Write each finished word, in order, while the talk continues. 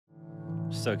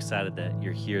So excited that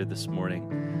you're here this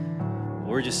morning.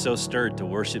 We're just so stirred to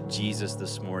worship Jesus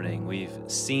this morning. We've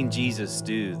seen Jesus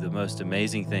do the most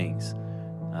amazing things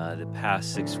the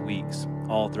past 6 weeks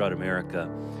all throughout America.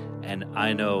 And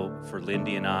I know for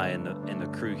Lindy and I and the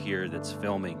crew here that's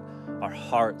filming, our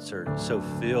hearts are so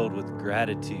filled with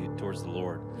gratitude towards the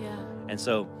Lord. Yeah. And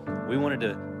so we wanted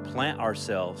to plant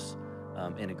ourselves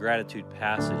in a gratitude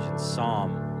passage in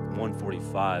Psalm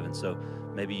 145. And so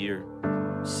maybe you're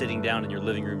sitting down in your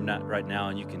living room right now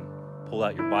and you can pull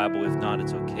out your Bible. If not,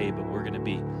 it's okay, but we're going to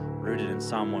be rooted in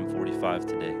Psalm 145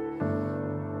 today.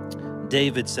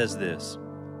 David says this.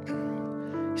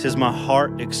 He says, "My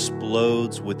heart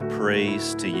explodes with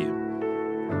praise to you.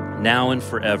 Now and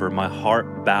forever, my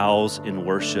heart bows in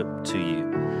worship to you,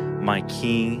 my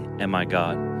King and my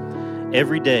God.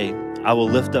 Every day, I will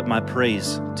lift up my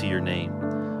praise to your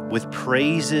name with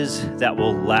praises that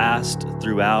will last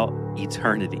throughout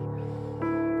eternity."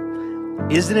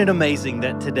 Isn't it amazing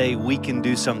that today we can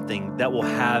do something that will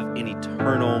have an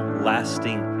eternal,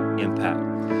 lasting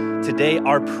impact? Today,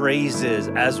 our praises,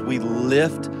 as we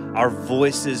lift our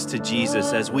voices to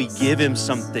Jesus, as we give him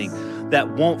something that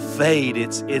won't fade,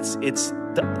 it's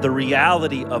the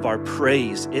reality of our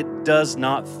praise. It does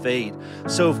not fade.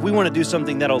 So if we want to do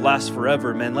something that'll last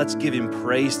forever, man, let's give him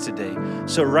praise today.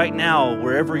 So right now,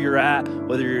 wherever you're at,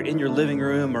 whether you're in your living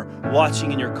room or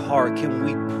watching in your car, can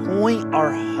we point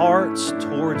our hearts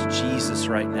towards Jesus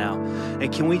right now? And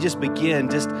can we just begin,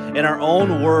 just in our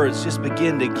own words, just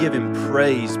begin to give him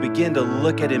praise, begin to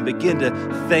look at him, begin to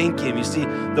thank him. You see,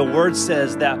 the word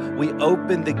says that we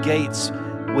open the gates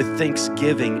with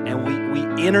thanksgiving and we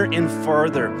enter in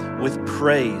further with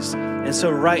praise. And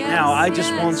so right now, I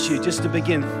just want you just to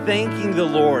begin thanking the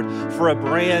Lord for a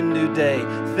brand new day,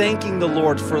 thanking the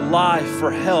Lord for life,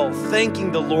 for health,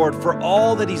 thanking the Lord for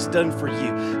all that he's done for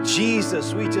you.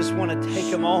 Jesus, we just want to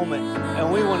take a moment and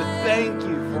we want to thank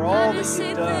you for all that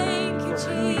you've done, for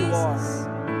who you are.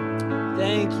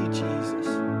 Thank you, Jesus.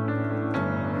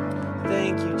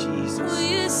 Thank you, Jesus.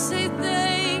 We say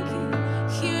thank you.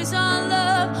 Here's our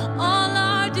love, all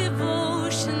our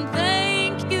devotion.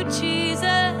 Thank you,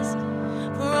 Jesus,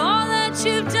 for all that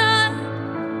you've done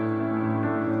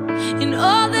and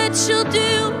all that you'll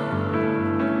do.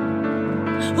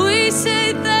 We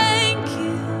say thank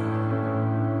you.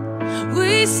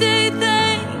 We say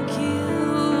thank you,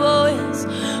 oh yes,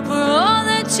 for all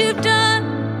that you've done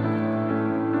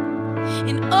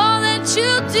and all that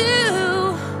you'll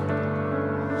do.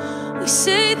 We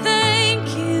say thank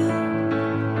you.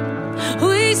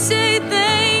 We say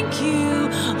thank you.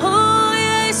 Oh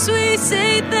yes, we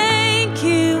say thank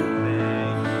you.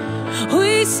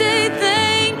 We say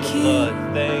thank you.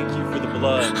 Thank you for the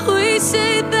blood. We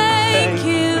say thank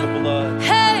you. For the blood.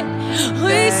 Hey,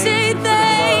 we say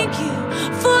thank you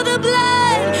for the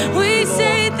blood. We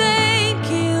say thank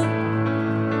you.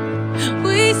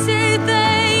 We say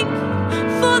thank you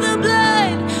for the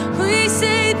blood. We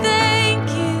say thank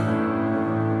you.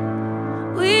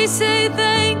 We say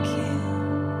thank you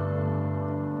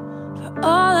for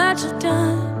all that you've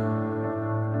done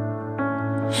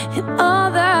and all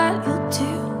that you'll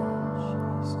do.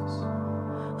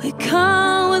 We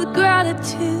come with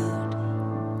gratitude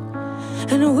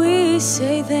and we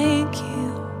say thank you.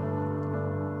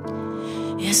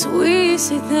 Yes, we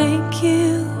say thank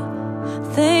you,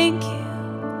 thank you,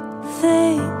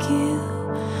 thank you.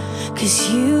 'Cause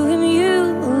you and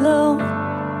you alone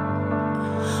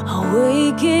are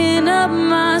waking up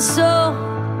my soul.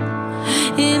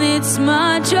 And it's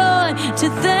my joy to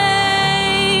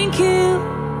thank you,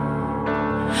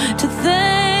 to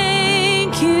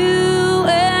thank you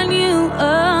and you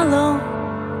alone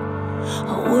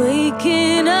are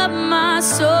waking up my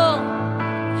soul.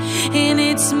 And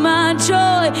it's my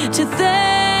joy to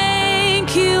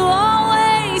thank you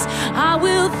always. I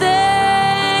will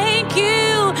thank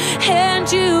you and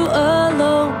you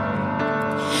alone.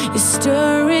 You're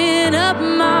stirring up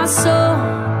my soul.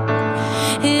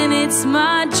 And it's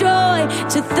my joy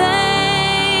to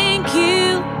thank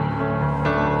you,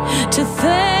 to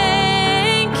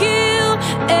thank you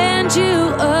and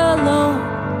you alone.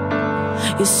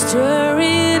 You're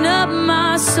stirring up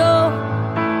my soul.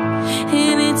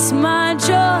 And it's my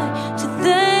joy to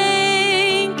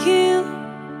thank you,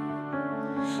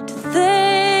 to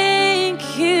thank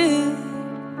you.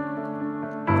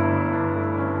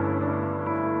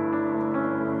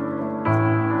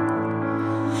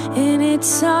 And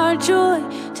it's our joy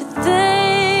to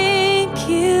thank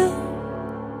you,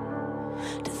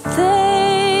 to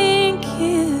thank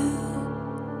you.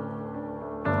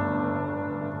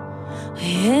 We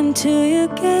enter your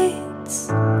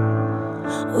gates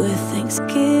with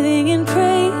thanksgiving and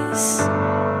praise.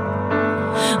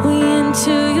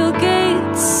 enter your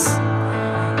gates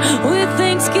with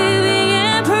thanksgiving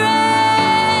and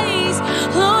praise.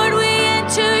 Lord, we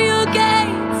enter your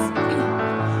gates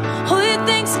with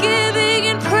thanksgiving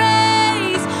and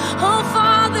praise. Oh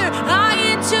Father, I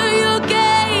enter your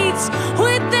gates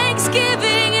with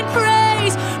thanksgiving and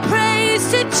praise.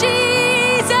 Praise to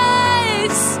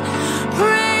Jesus,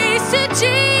 praise to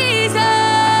Jesus,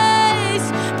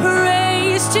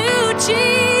 praise to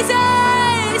Jesus.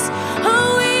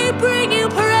 Oh, we bring you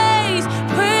praise,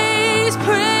 praise,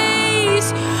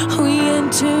 praise. We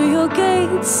enter your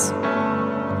gates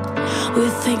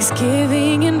with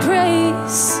thanksgiving and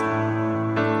praise.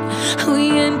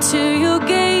 We enter your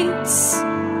gates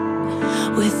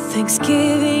with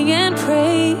thanksgiving and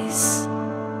praise.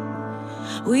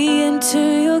 We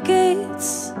enter your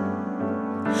gates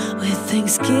with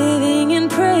thanksgiving and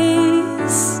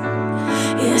praise.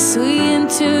 Yes, we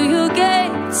enter your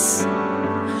gates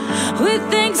with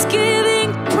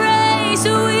thanksgiving, praise.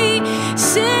 We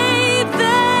say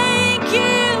thank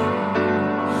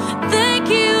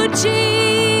you,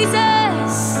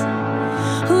 Jesus.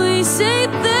 We say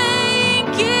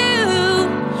thank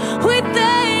you, we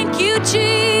thank you,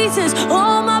 Jesus.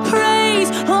 All my praise,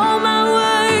 all my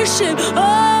worship,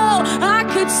 oh, I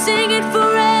could sing it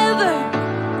forever.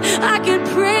 I could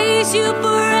praise you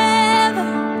forever.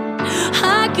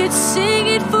 I could sing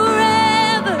it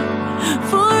forever,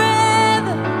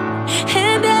 forever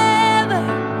and ever.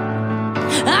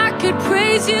 I could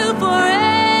praise you forever.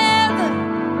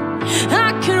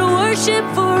 I could worship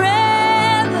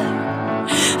forever.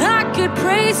 I could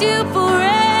praise you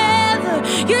forever.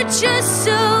 You're just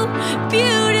so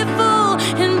beautiful,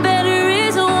 and better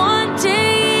is one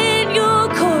day in your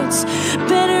courts.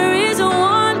 Better is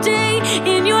one day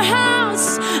in your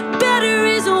house. Better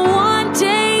is one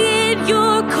day in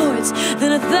your courts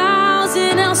than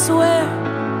 1,000 elsewhere.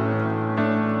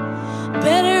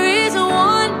 Better is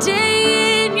one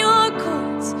day in your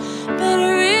courts.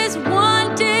 Better is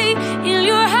one day in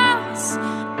your house.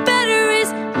 Better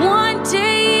is one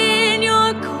day in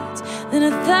your courts than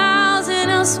 1,000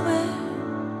 elsewhere.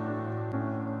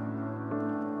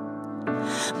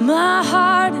 My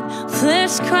heart and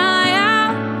flesh cry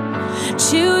out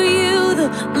to you, the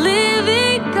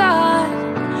living God.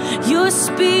 Your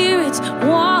spirit's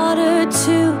water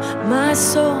to my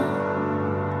soul.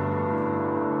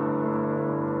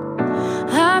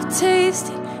 I've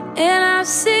tasted and I've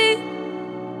seen.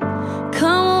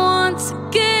 Come once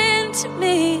again to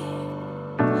me.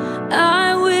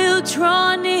 I will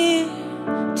draw near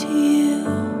to you.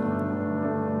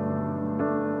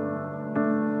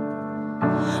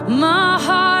 My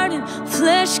heart and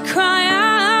flesh cry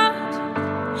out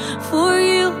for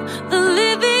you, the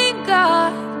living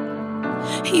God.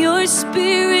 Your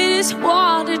spirit is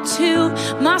water to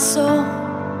my soul.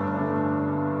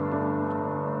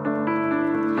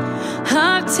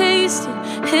 I've tasted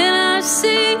and I've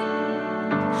seen.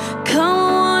 Come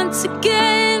once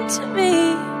again to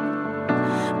me.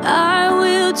 I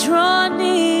will draw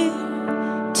near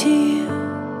to you.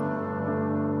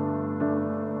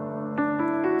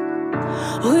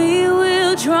 We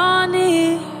will draw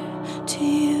near to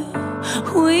you.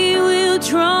 We will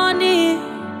draw near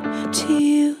to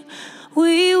you.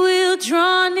 We will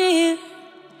draw near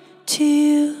to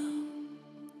you.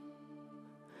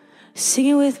 Sing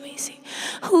it with me. Sing.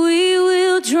 We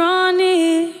will draw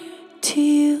near to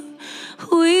you.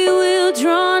 We will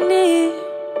draw near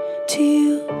to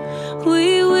you.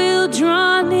 We will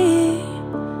draw near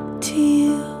to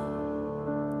you.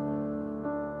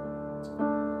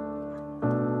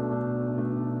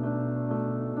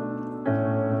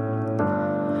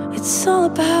 It's all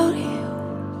about you.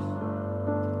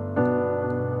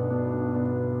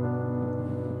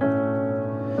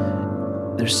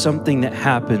 There's something that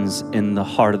happens in the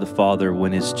heart of the Father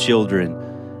when his children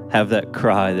have that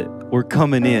cry that we're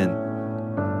coming in,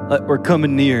 like we're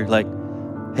coming near, like,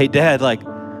 hey Dad, like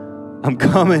I'm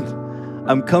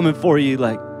coming for you.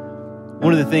 Like,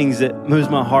 one of the things that moves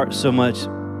my heart so much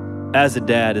as a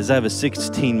dad is I have a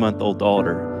 16-month-old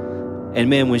daughter, and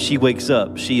man, when she wakes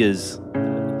up, she is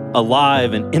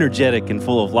alive and energetic and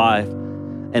full of life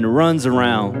and runs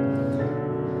around.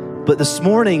 But this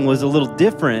morning was a little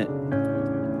different.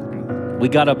 We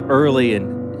got up early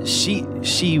and she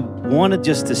wanted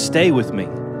just to stay with me.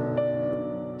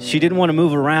 She didn't want to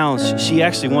move around. She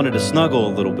actually wanted to snuggle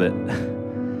a little bit.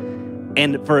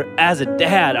 And as a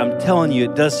dad, I'm telling you,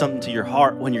 it does something to your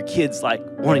heart when your kid's like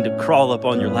wanting to crawl up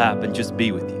on your lap and just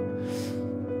be with you.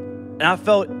 And I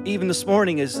felt even this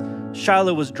morning as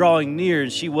Shiloh was drawing near,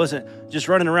 and she wasn't just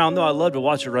running around, though I love to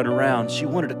watch her run around. She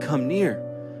wanted to come near.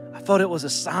 I felt it was a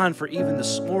sign for even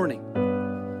this morning.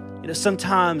 You know,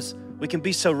 sometimes We can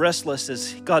be so restless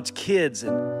as God's kids,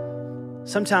 and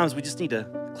sometimes we just need to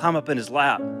climb up in his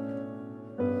lap.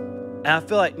 And I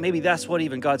feel like maybe that's what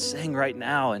even God's saying right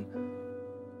now. And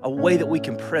a way that we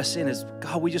can press in is,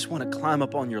 God, we just want to climb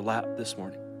up on your lap this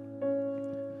morning.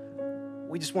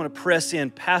 We just want to press in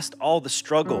past all the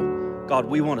struggle. God,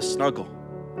 we want to snuggle.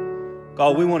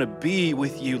 God, we want to be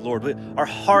with you, Lord. Our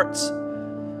hearts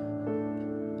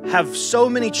have so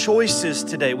many choices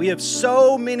today. We have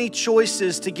so many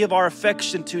choices to give our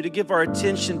affection to give our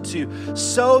attention to.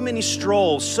 So many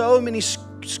strolls, so many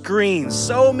screens,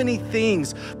 so many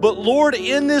things. But Lord,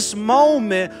 in this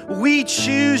moment, we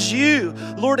choose you.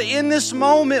 Lord, in this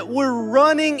moment, we're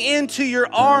running into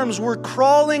your arms. We're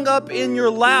crawling up in your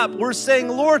lap. We're saying,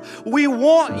 Lord, we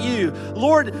want you.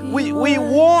 Lord, we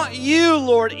want you,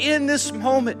 Lord, in this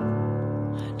moment.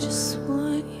 I just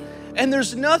want you. And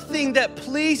there's nothing that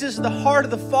pleases the heart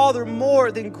of the Father more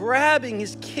than grabbing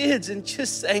his kids and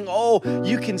just saying, oh,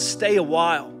 you can stay a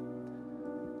while.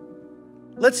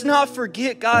 Let's not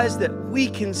forget, guys, that we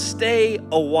can stay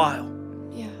a while.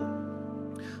 Yeah.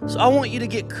 So I want you to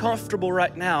get comfortable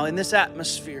right now in this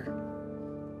atmosphere.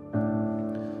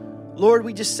 Lord,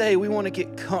 we just say we want to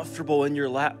get comfortable in your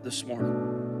lap this morning.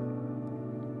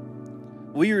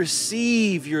 We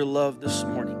receive your love this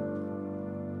morning.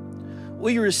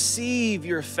 We receive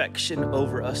your affection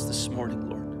over us this morning,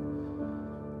 Lord.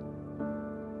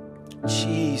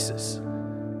 Jesus.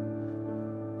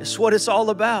 It's what it's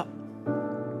all about.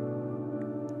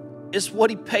 It's what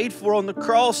he paid for on the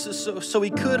cross so he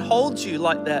could hold you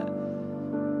like that.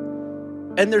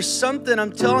 And there's something,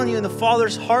 I'm telling you, in the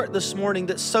Father's heart this morning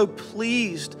that's so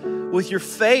pleased with your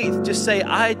faith. Just say,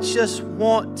 I just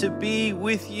want to be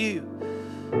with you.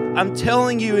 I'm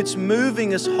telling you, it's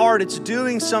moving his heart. It's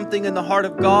doing something in the heart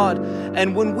of God.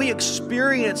 And when we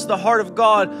experience the heart of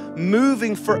God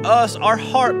moving for us, our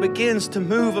heart begins to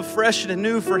move afresh and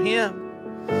anew for him.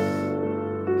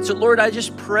 So Lord, I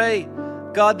just pray,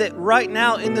 God, that right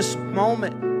now in this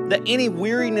moment, that any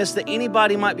weariness that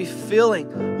anybody might be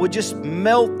feeling would just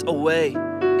melt away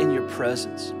in your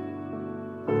presence.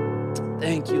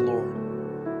 Thank you, Lord.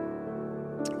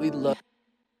 We love you.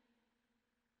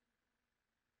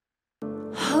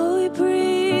 Oh, we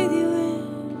breathe you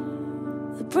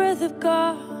in, the breath of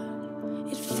God.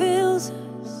 It fills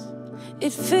us,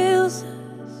 it fills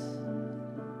us.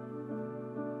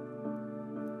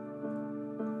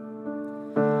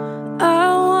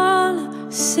 I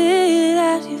wanna sit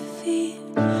at your feet,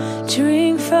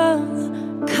 drink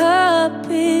from the cup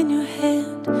in your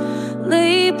hand,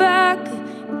 lay back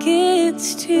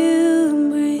against you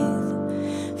and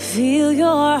breathe, feel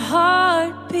your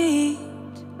heartbeat.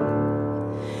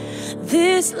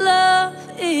 This love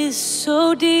is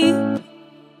so deep,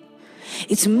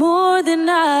 it's more than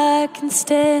I can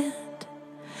stand.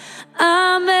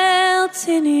 I melt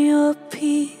in your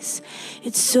peace,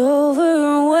 it's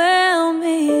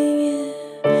overwhelming.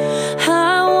 Yeah.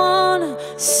 I wanna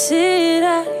sit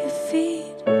at your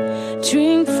feet,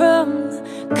 drink from the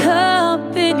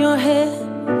cup in your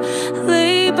hand,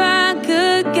 lay back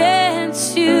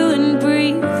against you and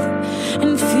breathe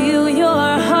and feel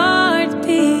your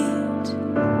heartbeat.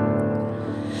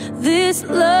 This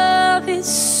love is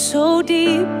so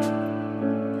deep,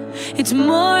 it's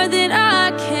more than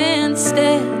I can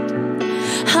stand.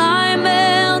 I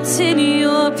melt in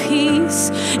your peace,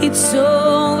 it's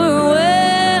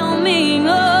overwhelming.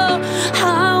 Oh,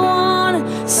 I wanna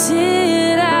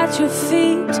sit at your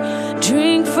feet,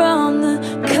 drink from the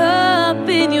cup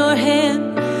in your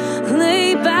hand,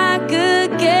 lay back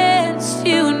against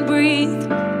you and breathe,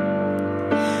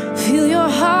 feel your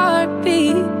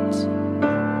heartbeat.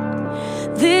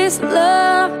 This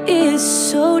love is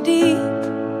so deep,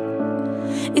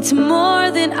 it's more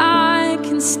than I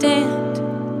can stand.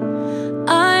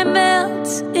 I melt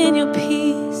in your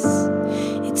peace,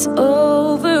 it's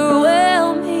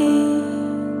overwhelming.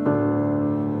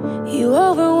 You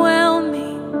overwhelm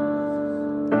me.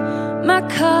 My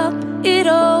cup, it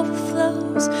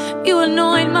overflows. You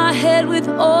anoint my head with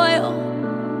oil.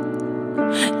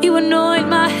 You anoint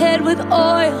my head with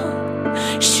oil.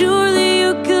 Surely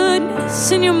your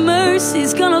goodness and your mercy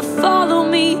is gonna follow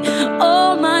me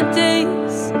all my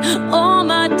days, all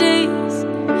my days.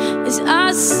 As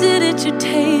I sit at your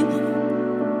table,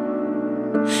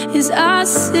 as I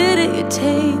sit at your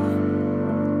table,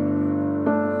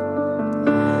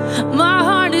 my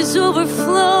heart is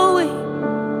overflowing,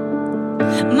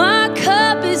 my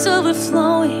cup is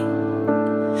overflowing.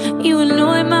 You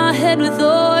anoint my head with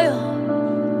oil.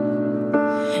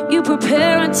 You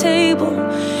prepare a table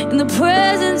in the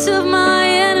presence of my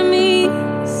enemies.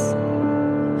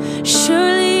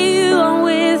 Surely you are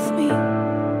with me.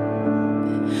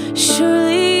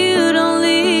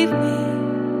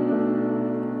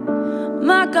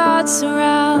 God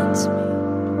surrounds me.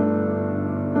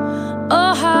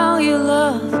 Oh, how you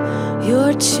love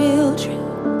your children.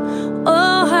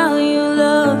 Oh, how you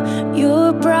love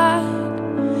your bride.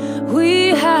 We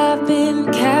have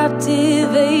been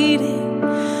captivated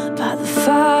by the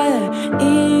fire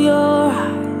in your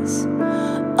eyes.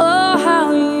 Oh,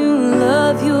 how you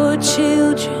love your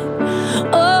children.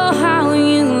 Oh, how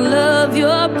you love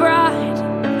your bride.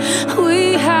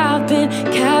 We have been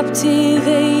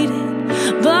captivated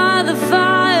by the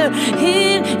fire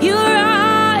in your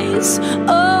eyes.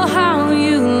 Oh, how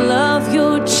you love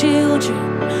your children.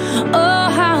 Oh,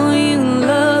 how you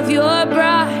love your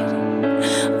bride.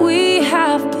 We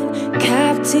have been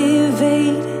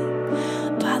captivated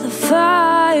by the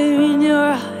fire in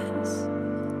your eyes.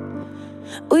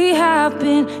 We have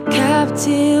been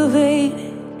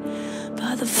captivated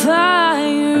by the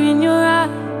fire in your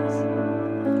eyes.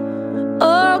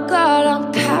 Oh God,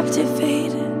 I'm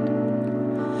captivated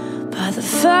by the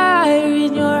fire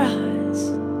in your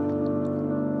eyes.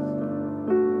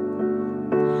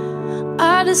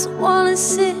 I just wanna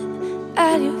sit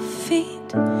at your feet,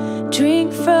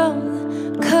 drink from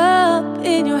the cup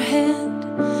in your hand,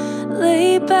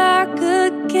 lay back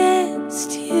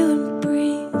against you and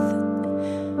breathe,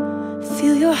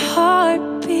 feel your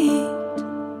heartbeat.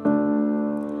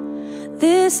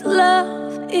 This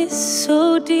love is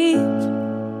so deep,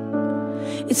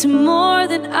 it's more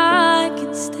than I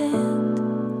can stand.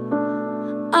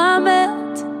 I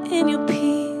melt in your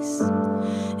peace,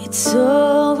 it's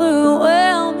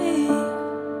overwhelming.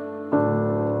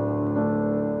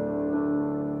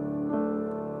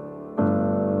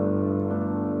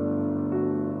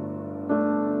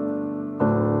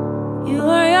 You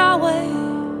are Yahweh,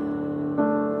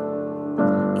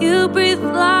 you breathe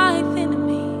life into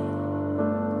me.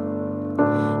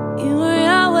 You are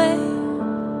Yahweh,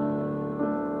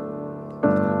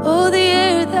 oh, the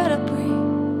air that I breathe.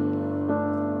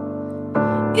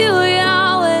 You are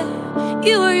Yahweh,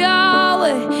 you are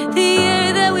Yahweh, the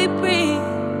air that we breathe.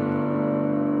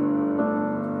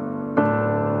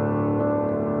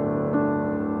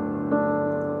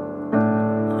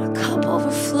 My cup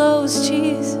overflows,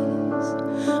 Jesus.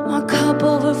 My cup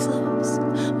overflows,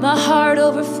 my heart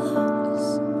overflows.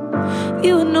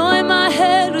 You anoint my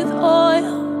head with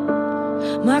oil.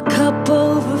 My cup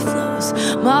overflows,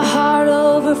 my heart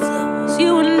overflows.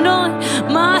 You anoint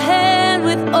my head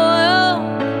with oil.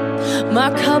 My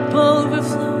cup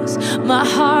overflows, my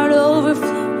heart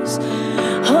overflows.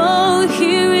 Oh,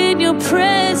 here in your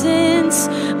presence,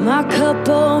 my cup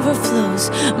overflows,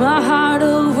 my heart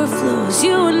overflows.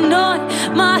 You anoint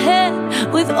my head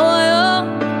with oil.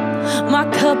 My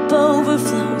cup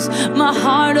overflows, my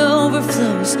heart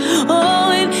overflows.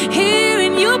 Oh, and here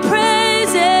in your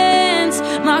presence,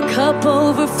 my cup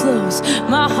overflows,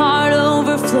 my heart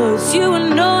overflows. You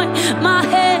anoint my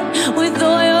head with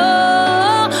oil.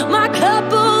 My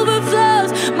cup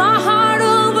overflows, my heart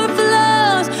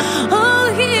overflows.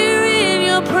 Oh, here in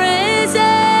your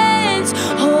presence,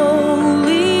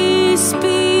 Holy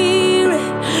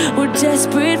Spirit, we're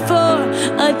desperate for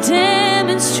a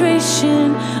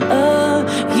demonstration of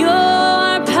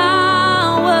your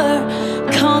power.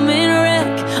 Come and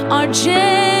wreck our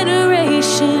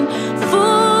generation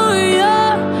for your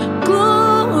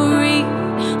glory,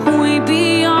 way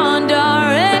beyond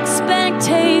our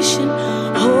expectation.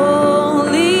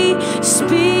 Holy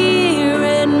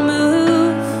Spirit,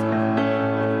 move.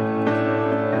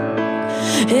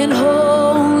 And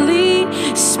Holy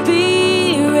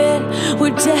Spirit,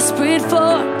 we're desperate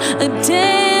for a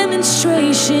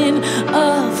demonstration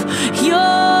of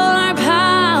your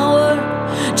power.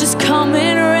 Just come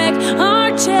and wreck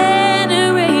our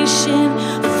generation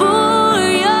for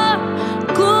your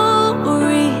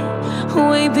glory,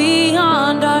 way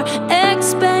beyond our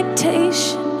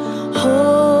expectation.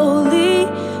 Holy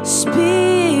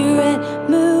Spirit,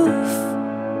 move.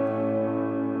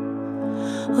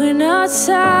 We're not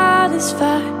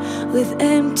satisfied with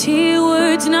empty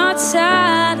words, not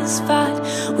satisfied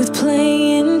with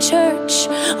playing church.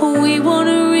 We want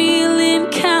a real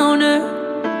encounter,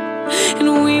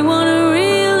 and we want a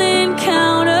real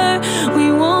encounter.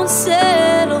 We won't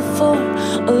settle for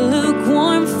a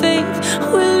lukewarm faith.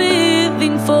 We're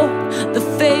living for the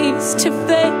face to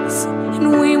face,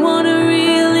 and we want a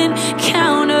real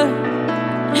encounter,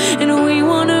 and we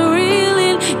want a real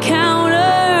encounter.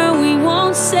 We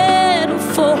won't settle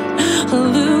for a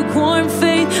lukewarm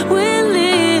faith. We're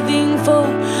living for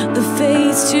the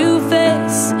face to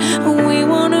face. We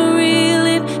want a real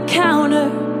encounter.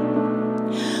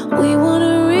 We want a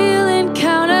real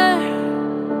encounter.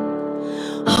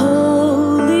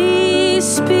 Holy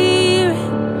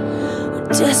Spirit, we're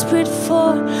desperate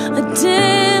for a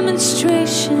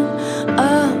demonstration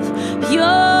of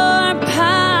your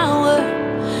power.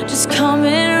 Just come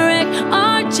and wreck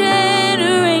our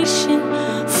generation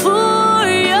for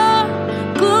your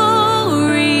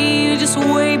glory. You're just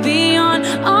way beyond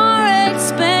our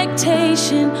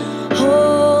expectation.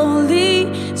 Holy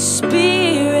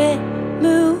Spirit,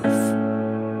 move.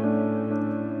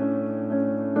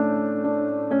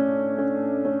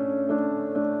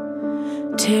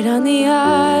 Tear down the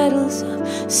idols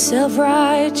of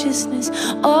self-righteousness,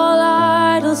 all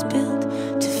idols built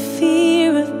to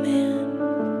fear of man.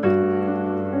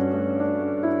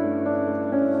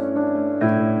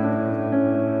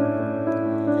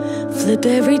 Flip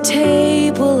every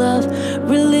table of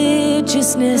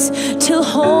religiousness till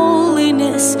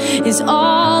holiness is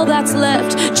all that's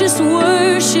left. Just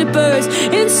worshipers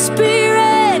in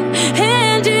spirit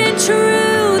and in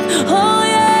truth. Oh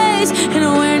yes, and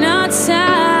we're not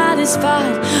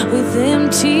satisfied with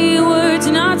empty words,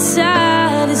 not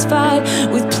satisfied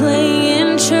with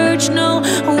playing church. No,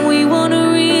 we want a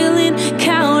real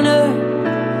encounter.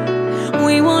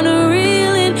 We want a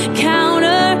real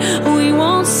encounter. We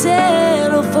won't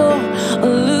settle for a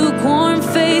lukewarm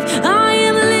faith. I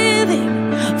am living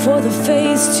for the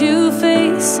face to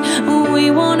face.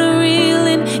 We want a real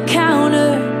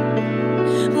encounter.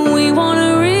 We want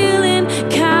a real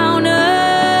encounter.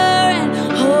 And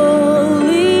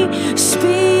Holy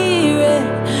Spirit,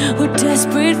 we're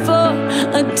desperate for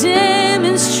a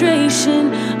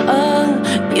demonstration of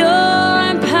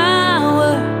your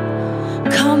power.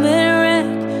 Come and wreck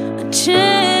a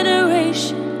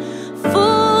generation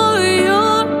for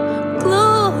your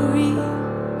glory.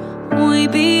 Way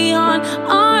beyond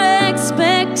our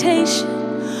expectation.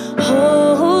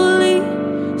 Holy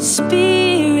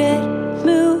Spirit,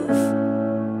 move.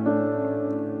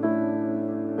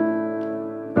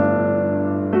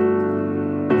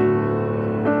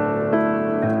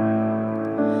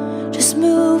 Just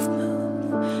move,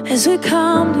 move as we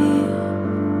come to you,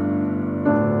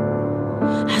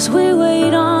 as we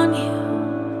wait on you,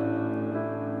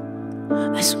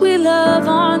 as we love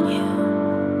on you.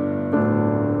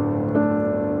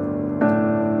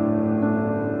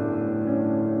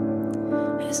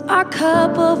 As our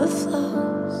cup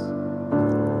overflows,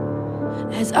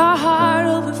 as our heart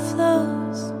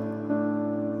overflows,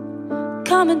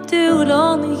 come and do what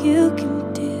only you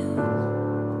can do.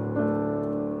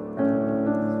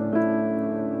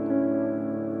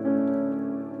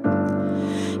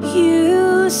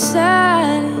 You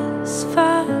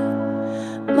satisfy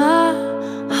my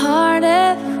heart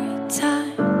every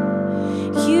time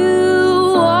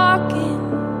you walk in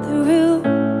the room,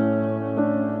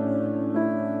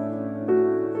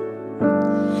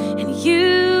 and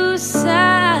you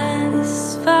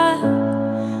satisfy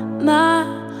my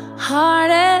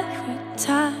heart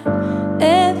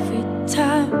every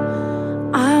time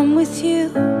I'm with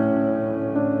you.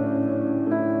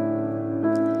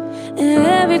 And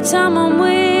every time I'm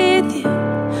with you,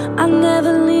 I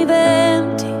never leave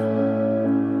empty.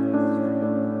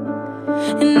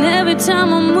 And every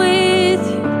time I'm with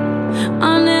you,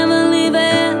 I never leave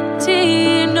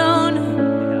empty. No, no.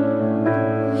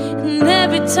 And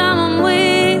every time I'm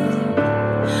with you,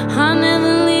 I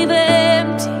never leave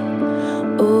empty.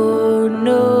 Oh,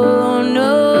 no, no.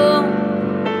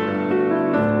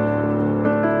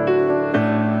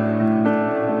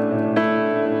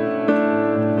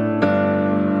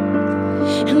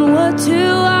 And what do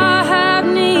I have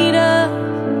need of?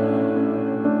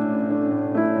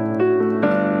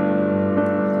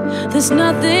 There's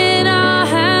nothing I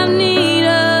have need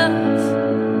of.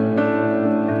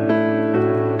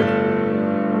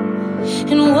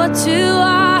 And what do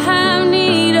I have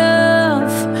need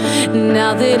of?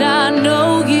 Now that I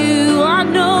know you, I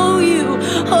know you.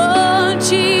 Oh,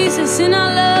 Jesus, and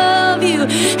I love you.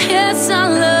 Yes, I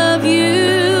love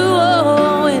you.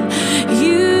 Oh, and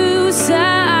you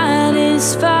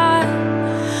satisfy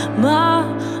my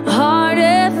heart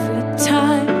every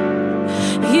time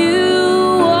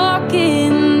you walk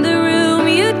in the room.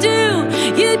 You do,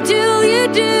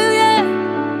 yeah.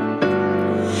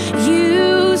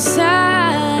 You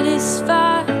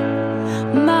satisfy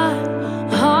my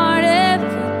heart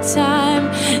every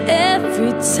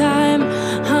time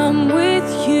I'm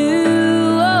with you.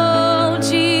 Oh,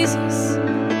 Jesus.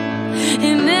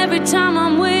 And every time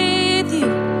I'm with you,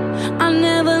 I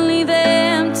never leave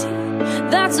empty.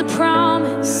 That's a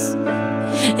promise.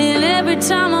 And every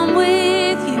time I'm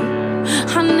with you,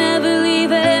 I never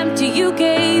leave empty. You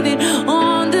gave it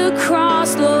on the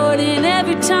cross, Lord. And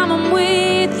every time I'm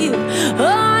with you, oh,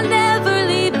 I never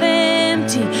leave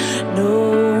empty.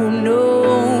 No,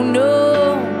 no,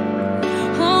 no.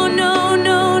 Oh, no, no.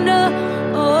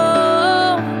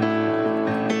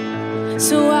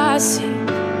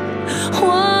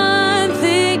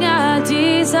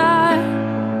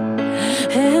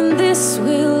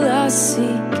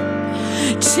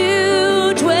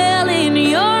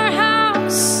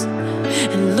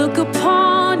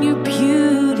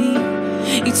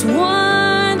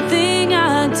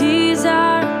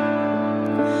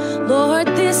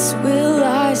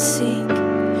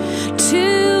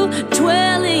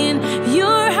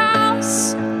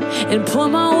 and pour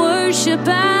my worship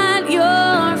at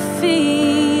your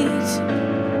feet.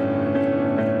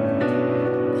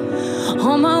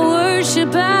 All my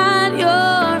worship at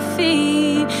your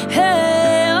feet.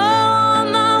 Hey, all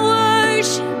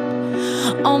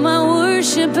my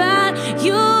worship at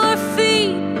your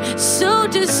feet. So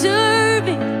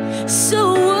deserving,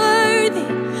 so worthy.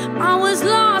 I was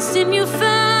lost and you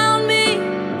found me.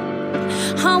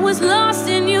 I was lost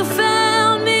and you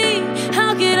found me.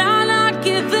 How could I not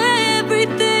give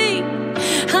everything?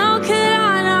 How could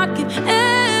I not give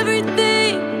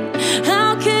everything?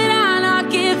 How could I not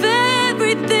give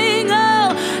everything?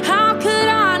 Oh, how could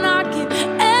I not give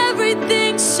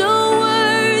everything? So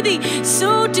worthy,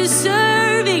 so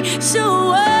deserving, so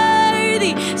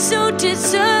worthy, so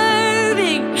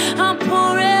deserving. I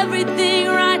pour everything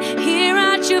right here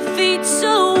at your feet.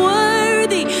 So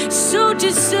worthy, so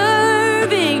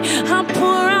deserving. I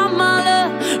pour out my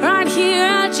love right here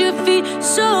at your feet.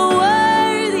 So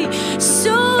worthy,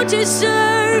 so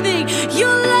deserving.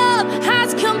 Your love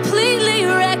has completely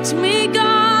wrecked me,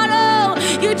 God. Oh,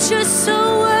 you're just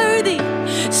so worthy,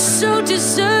 so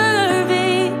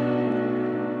deserving.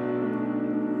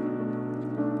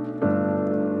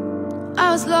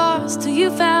 I was lost till you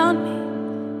found me.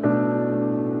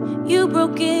 You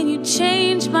broke in, you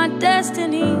changed my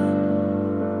destiny,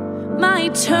 my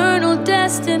eternal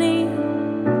destiny.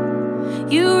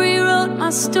 You rewrote my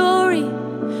story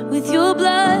with your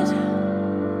blood.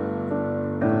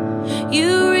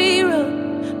 You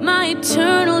rewrote my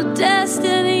eternal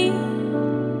destiny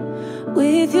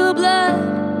with your blood.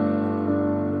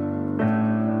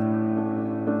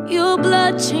 Your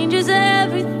blood changes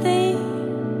everything.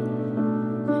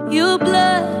 Your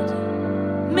blood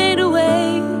made a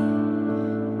way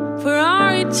for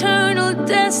our eternal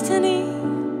destiny.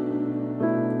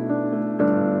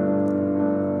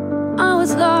 I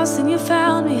was lost and you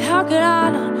found me. How could I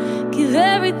not give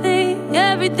everything,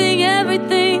 everything,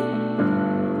 everything?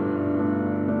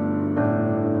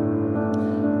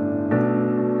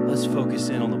 Let's focus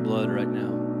in on the blood right now.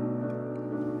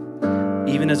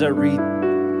 Even as I read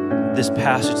this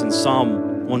passage in Psalm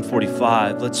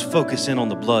 145, let's focus in on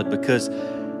the blood, because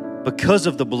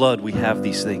of the blood we have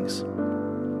these things.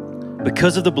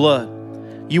 Because of the blood,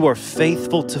 you are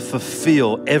faithful to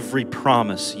fulfill every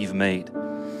promise you've made.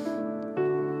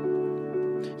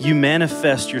 You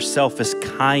manifest yourself as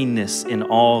kindness in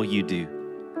all you do.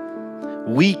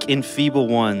 Weak and feeble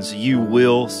ones you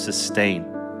will sustain.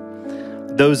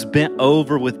 Those bent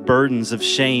over with burdens of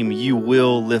shame you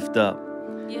will lift up.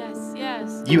 Yes,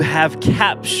 yes. You have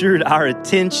captured our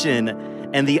attention,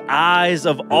 and the eyes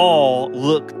of all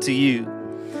look to you.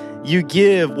 You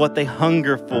give what they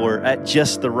hunger for at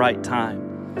just the right time.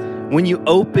 When you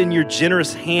open your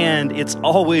generous hand, it's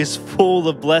always full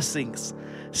of blessings,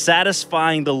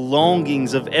 satisfying the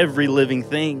longings of every living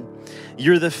thing.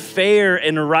 You're the fair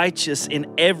and righteous in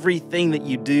everything that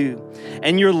you do,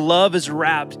 and your love is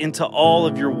wrapped into all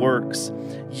of your works.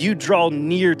 You draw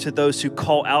near to those who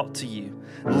call out to you,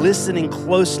 listening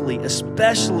closely,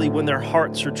 especially when their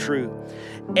hearts are true.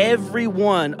 Every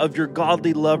one of your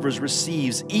godly lovers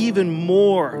receives even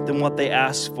more than what they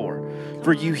ask for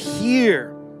you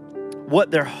hear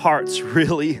what their hearts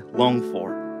really long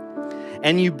for,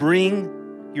 and you bring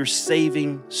your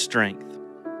saving strength.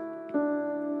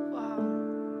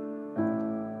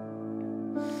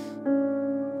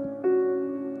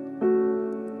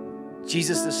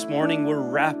 Jesus, this morning we're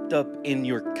wrapped up in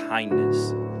your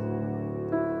kindness.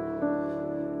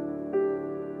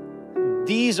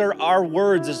 These are our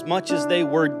words as much as they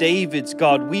were David's,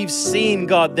 God. We've seen,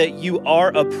 God, that you are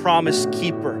a promise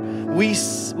keeper. We've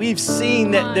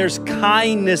seen that there's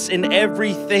kindness in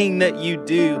everything that you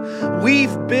do.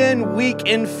 We've been weak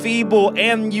and feeble,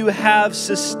 and you have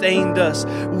sustained us.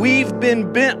 We've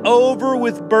been bent over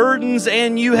with burdens,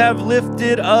 and you have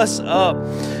lifted us up.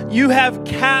 You have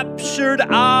captured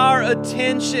our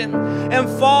attention. And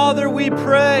Father, we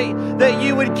pray that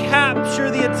you would capture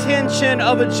the attention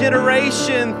of a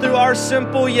generation through our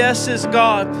simple yeses,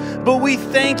 God. But we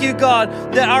thank you, God,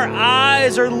 that our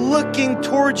eyes are looking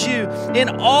towards you. In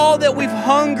all that we've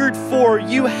hungered for,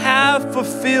 you have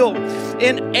fulfilled.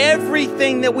 In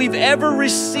everything that we've ever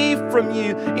received from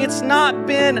you, it's not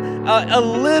been a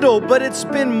little, but it's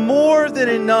been more than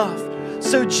enough.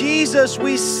 So Jesus,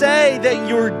 we say that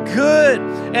you're good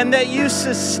and that you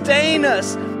sustain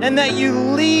us and that you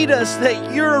lead us,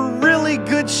 that you're a really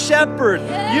good shepherd.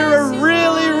 Yes, you're a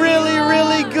really, really,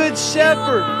 really good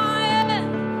shepherd.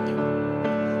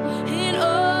 And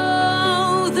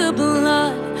oh, the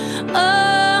blood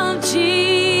of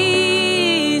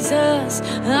Jesus,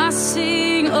 I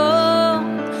sing, oh,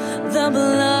 the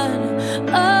blood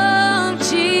of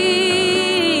Jesus.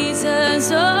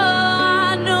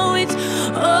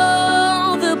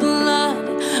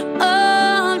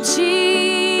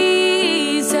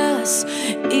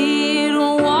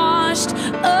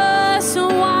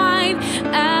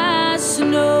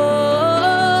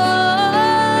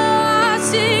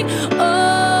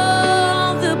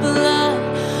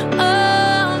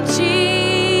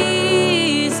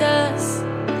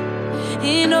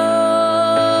 in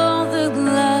all the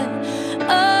blood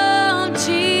of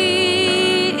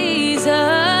Jesus.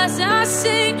 I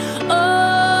sing,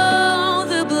 oh,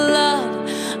 the blood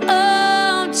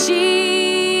of Jesus.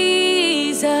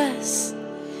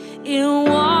 It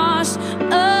washed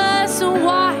us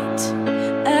white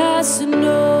as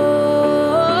snow.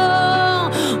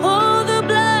 Oh, the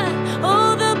blood,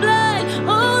 oh, the blood,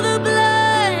 oh, the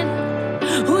blood.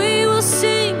 We will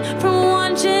sing from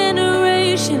one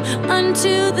generation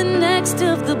unto the next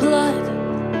of the blood.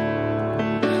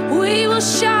 We will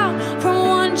shout from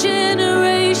one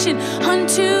generation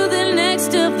unto the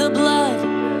next of the blood.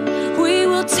 We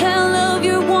will tell of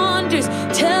your wonders,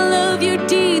 tell of your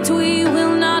deeds. We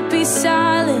will not be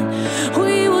silent.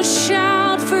 We will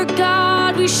shout for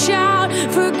God. We shout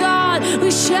for God.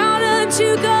 We shout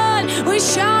unto God. We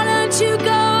shout unto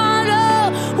God.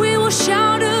 Oh, we will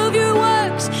shout of your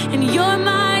works and your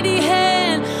mighty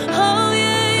hand. Oh,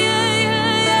 yeah, yeah,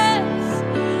 yeah, yes.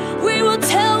 We will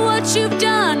tell what you've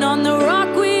done. On the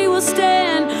rock we will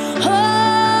stand.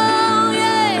 Oh,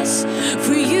 yes,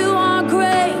 for you are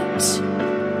great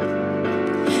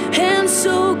and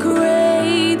so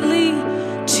greatly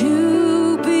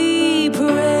to be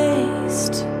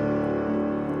praised.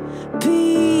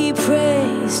 Be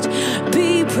praised,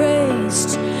 be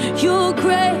praised. You're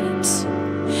great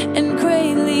and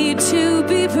greatly to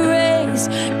be praised.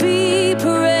 Be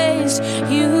praised.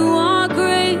 You are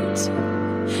great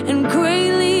and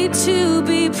greatly to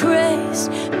be praised.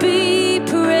 Be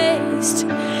praised.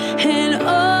 And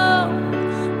oh,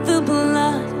 the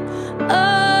blood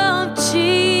of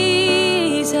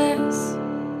Jesus.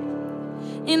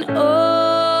 In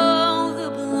all the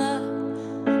blood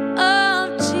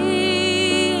of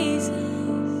Jesus.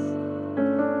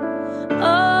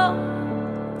 Oh,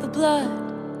 the blood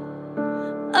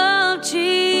of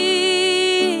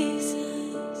Jesus.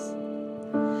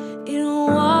 It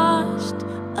washed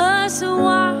us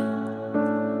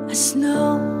white as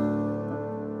snow.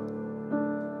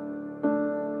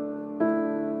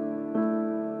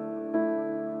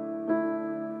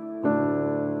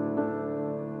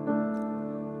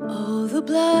 Oh, the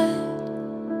blood.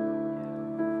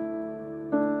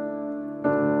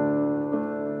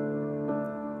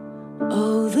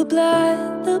 Oh, the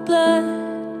blood, the blood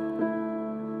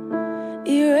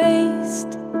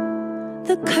erased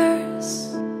the curse.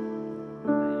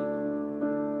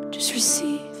 Just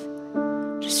receive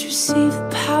the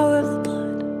power of the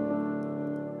blood.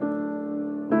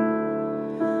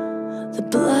 The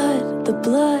blood, the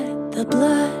blood, the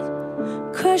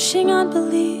blood, crushing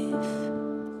unbelief.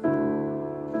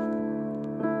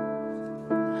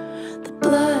 The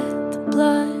blood, the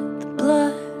blood, the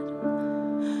blood,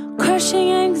 crushing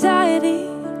anxiety.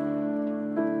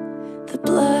 The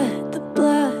blood, the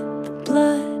blood, the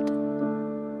blood.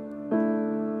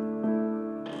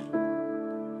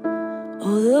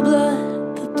 Oh, the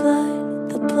blood, the blood,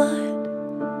 the blood.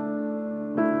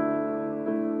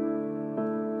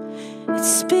 It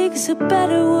speaks a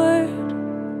better word.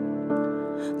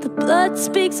 The blood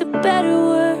speaks a better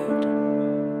word.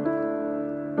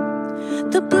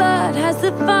 The blood has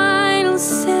the final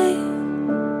say.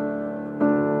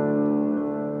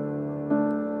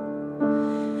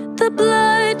 The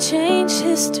blood changed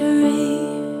history.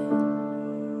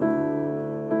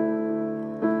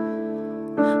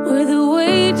 Where the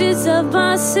wages of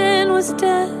my sin was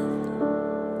death,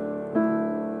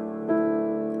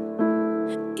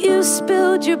 you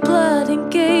spilled your blood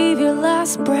and gave your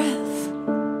last breath.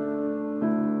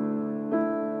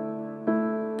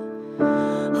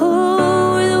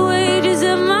 Oh, where the wages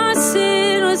of my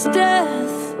sin was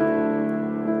death,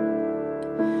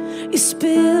 you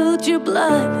spilled your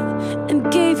blood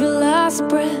and gave your last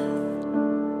breath.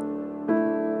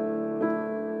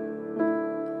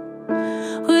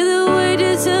 Where the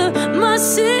wages of my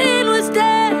sin was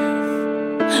death,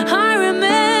 I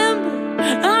remember,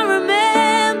 I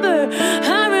remember,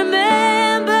 I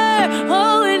remember.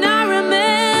 Oh, and I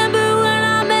remember when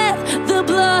I met the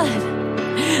blood.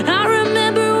 I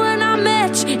remember when I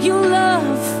met your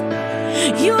love.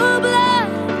 Your blood,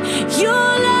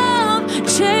 your love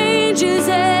changes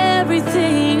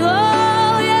everything.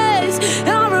 Oh, yes,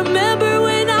 I remember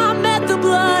when I met the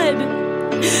blood.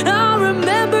 I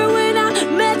remember when I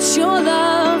met your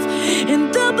love.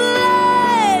 And the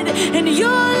blood and your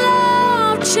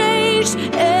love changed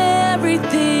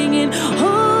everything. And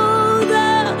oh,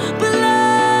 the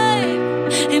blood,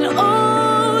 and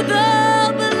oh,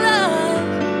 the blood.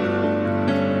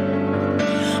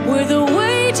 Where the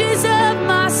wages of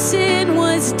my sin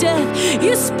was death,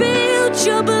 you spilled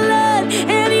your blood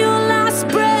and your last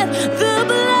breath. The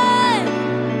blood,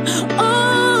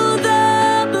 oh,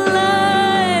 the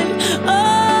blood, oh.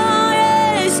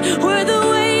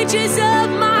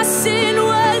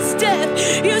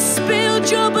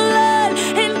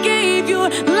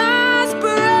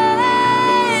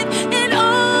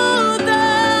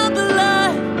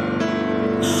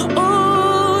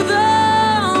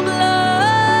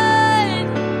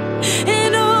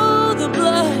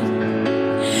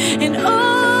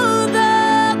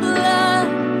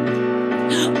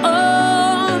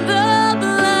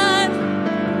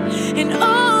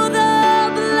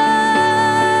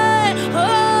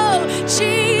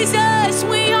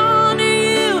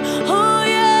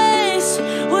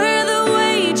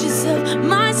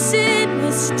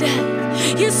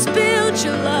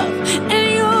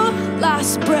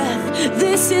 breath.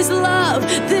 This is love.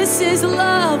 This is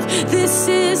love. This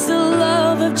is the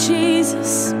love of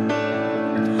Jesus.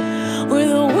 Where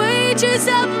the wages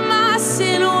of my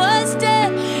sin was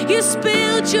death, you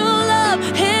spilled your love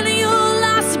and your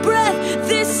last breath.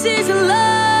 This is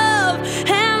love,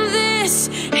 and this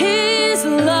is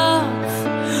love.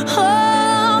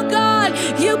 Oh God,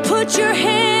 you put your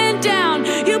hand down,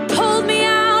 you pulled me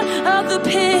out of the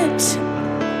pit.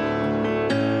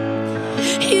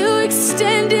 You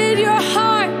extended your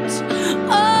heart.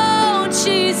 Oh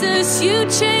Jesus, you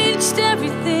changed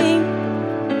everything.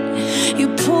 You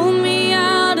pulled me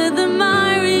out of the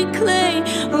miry clay.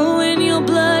 When your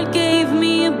blood gave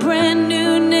me a brand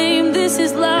new name. This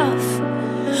is love.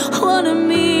 What a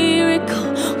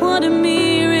miracle, what a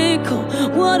miracle,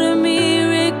 what a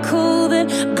miracle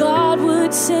that God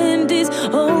would send His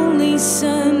only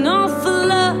Son. All for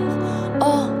love,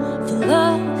 all for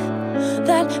love,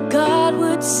 that God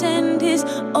would send His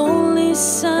only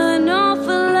Son. All for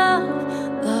love,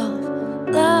 love,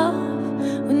 love.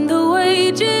 When the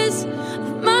wages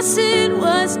of my sin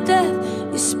was death,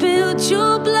 you spilled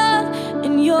your blood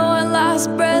and your last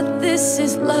breath. This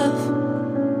is love.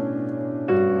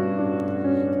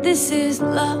 This is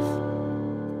love.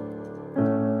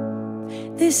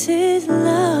 This is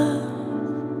love.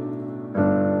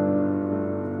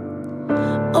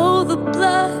 Oh, the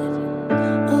blood.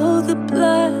 Oh, the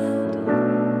blood.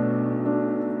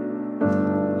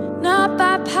 Not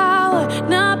by power,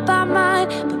 not by might,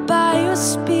 but by your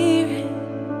Spirit.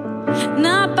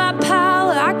 Not by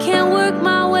power, I can't work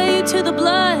my way to the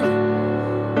blood.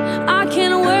 I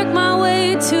can't work my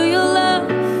way to your love.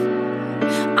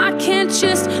 I can't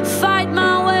just fight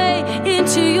my way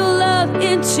into your love,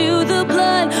 into the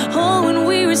blood. Oh, and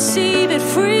we receive it,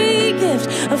 free gift,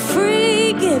 a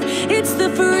free gift. It's the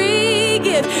free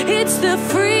gift, it's the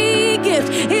free gift,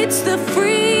 it's the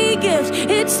free gift,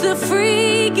 it's the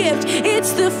free gift,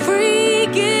 it's the free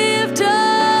gift.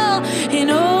 Oh, in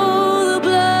all the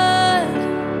blood,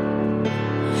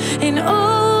 in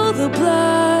all the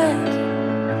blood.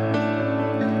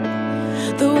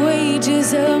 The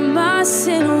wages of my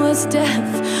sin was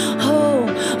death. Oh,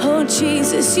 oh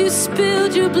Jesus, you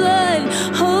spilled your blood.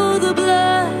 Oh, the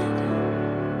blood.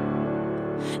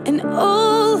 And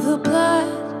oh, the blood.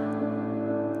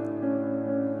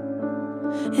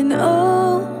 And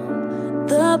oh,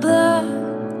 the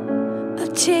blood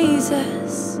of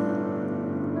Jesus.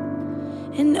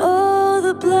 And oh,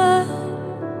 the blood.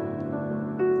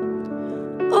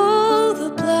 Oh, the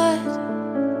blood.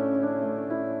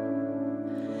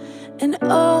 And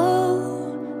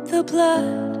oh, the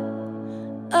blood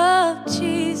of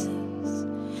Jesus.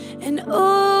 And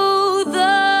oh,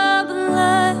 the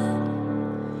blood.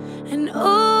 And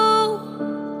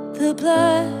oh, the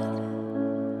blood.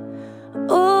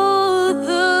 Oh,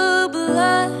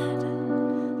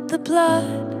 the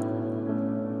blood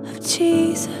of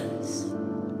Jesus.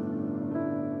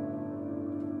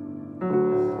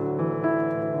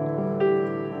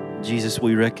 Jesus,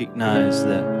 we recognize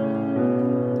that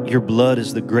your blood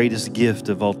is the greatest gift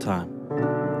of all time.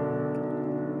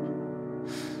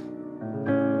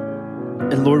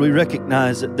 And Lord, we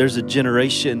recognize that there's a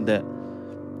generation that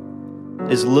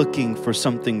is looking for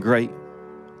something great.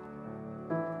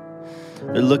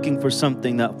 They're looking for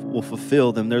something that will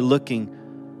fulfill them. They're looking,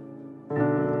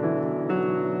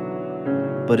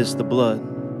 but it's the blood.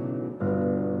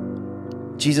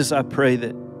 Jesus, I pray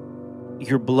that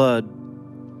your blood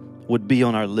would be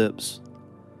on our lips.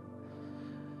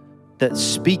 That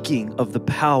speaking of the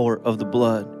power of the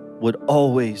blood would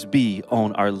always be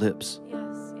on our lips.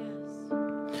 Yes,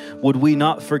 yes. Would we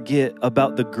not forget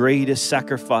about the greatest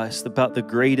sacrifice, about the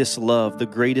greatest love, the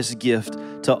greatest gift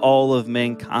to all of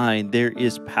mankind? There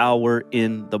is power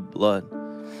in the blood.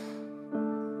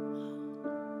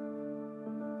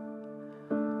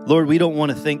 Lord, we don't want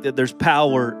to think that there's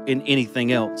power in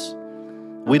anything else.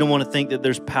 We don't want to think that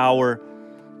there's power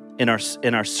in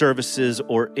our services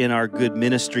or in our good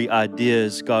ministry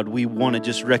ideas. God, we want to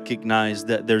just recognize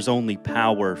that there's only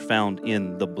power found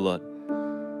in the blood.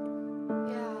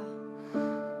 Yeah.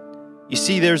 You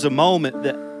see, there's a moment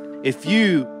that if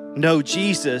you know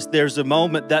Jesus, there's a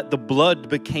moment that the blood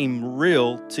became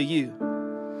real to you.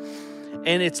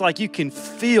 And it's like you can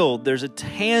feel there's a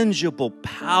tangible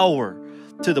power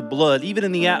to the blood, even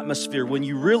in the atmosphere, when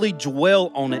you really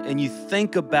dwell on it and you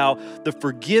think about the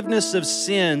forgiveness of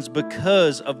sins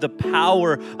because of the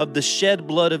power of the shed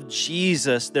blood of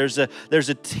Jesus. There's a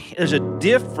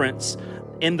difference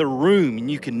in the room,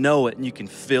 and you can know it and you can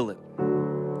feel it.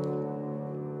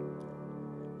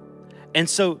 And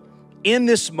so in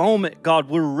this moment, God,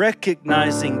 we're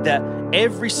recognizing that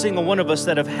every single one of us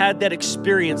that have had that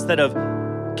experience, that have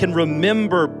can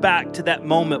remember back to that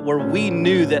moment where we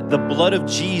knew that the blood of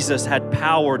Jesus had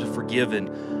power to forgive, and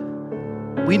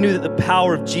we knew that the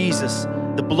power of Jesus,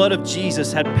 the blood of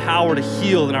Jesus had power to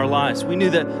heal in our lives. We knew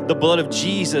that the blood of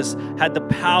Jesus had the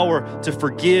power to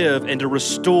forgive and to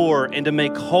restore and to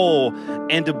make whole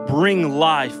and to bring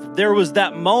life. There was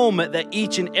that moment that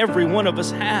each and every one of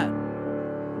us had.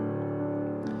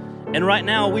 And right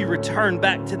now we return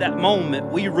back to that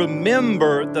moment. We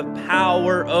remember the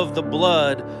power of the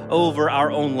blood over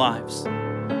our own lives.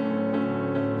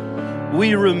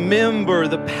 We remember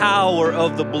the power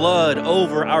of the blood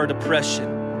over our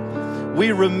depression.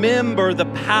 We remember the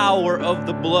power of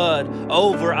the blood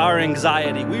over our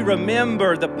anxiety. We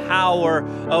remember the power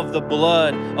of the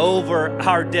blood over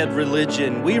our dead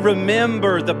religion. We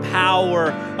remember the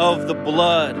power of the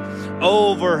blood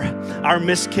over our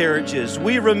miscarriages.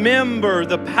 We remember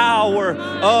the power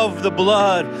of the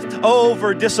blood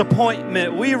over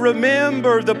disappointment. We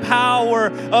remember the power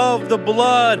of the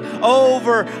blood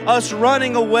over us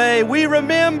running away. We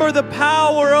remember the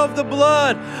power of the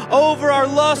blood over our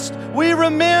lust. We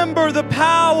remember the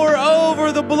power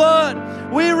over the blood.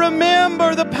 We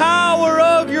remember the power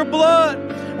of your blood.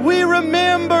 We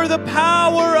remember the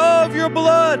power of your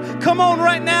blood. Come on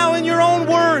right now in your own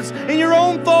words, in your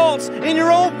own thoughts, in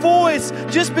your own voice.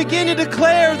 Just begin to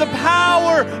declare the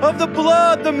power of the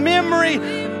blood, the memory.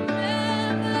 We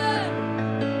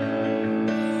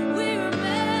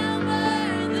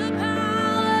remember the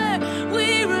power.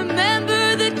 We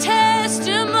remember the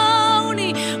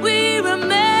testimony. We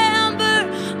remember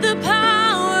the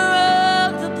power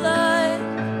of the blood.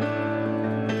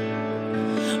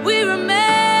 We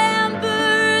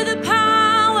remember the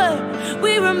power.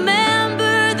 We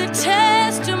remember the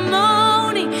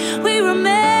testimony. We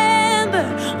remember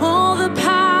all the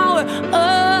power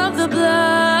of the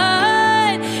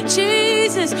blood.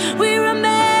 Jesus, we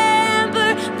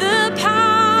remember the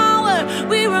power.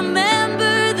 We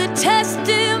remember the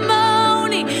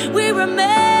testimony. We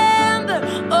remember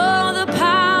all the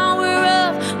power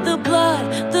of the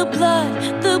blood, the blood,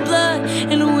 the blood.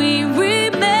 And we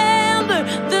remember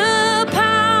the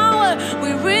power.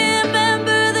 We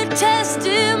remember the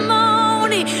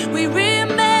testimony. We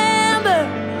remember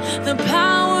the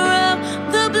power of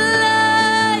the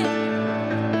blood.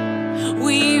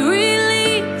 We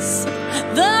release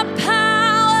the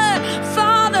power.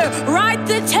 Father, write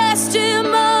the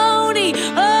testimony.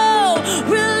 Oh,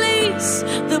 release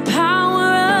the power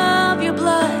of your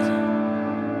blood.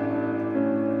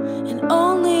 And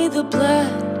only the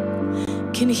blood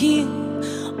can heal.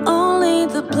 Only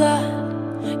the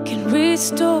blood can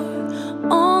restore.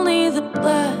 Only the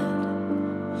blood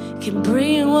can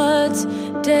bring what's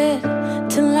dead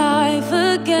to life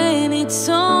again. It's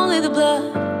only the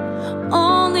blood.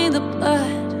 Only the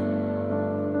blood.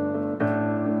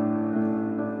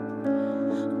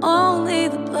 Only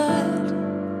the blood.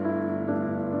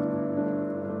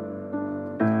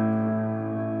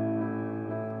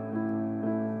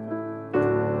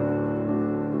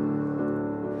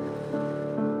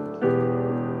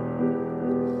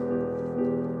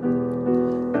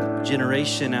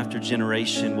 Generation after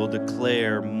generation will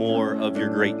declare more of your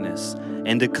greatness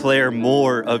and declare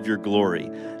more of your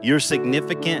glory, your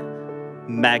significant,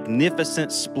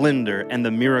 magnificent splendor, and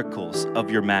the miracles of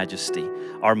your majesty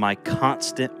are my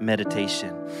constant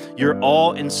meditation. Your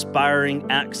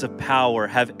awe-inspiring acts of power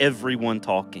have everyone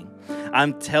talking.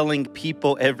 I'm telling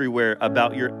people everywhere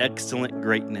about your excellent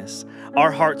greatness.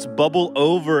 Our hearts bubble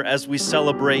over as we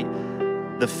celebrate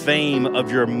the fame of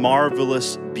your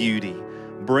marvelous beauty,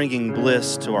 bringing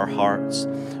bliss to our hearts.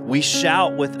 We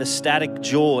shout with ecstatic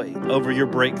joy over your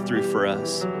breakthrough for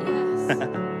us. Yes.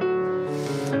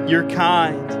 You're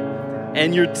kind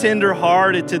and you're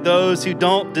tender-hearted to those who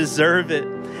don't deserve it.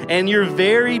 And you're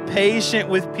very patient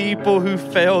with people who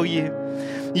fail you.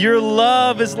 Your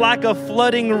love is like a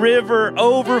flooding river,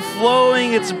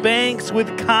 overflowing its banks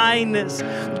with kindness.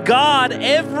 God,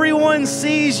 everyone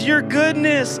sees your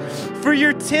goodness, for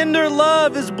your tender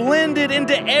love is blended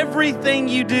into everything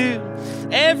you do.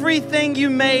 Everything you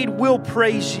made will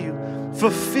praise you,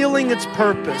 fulfilling its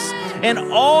purpose. And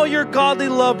all your godly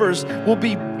lovers will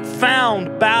be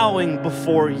found bowing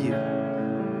before you.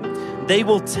 They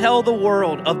will tell the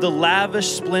world of the lavish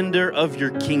splendor of your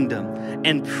kingdom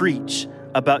and preach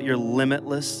about your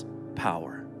limitless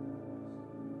power.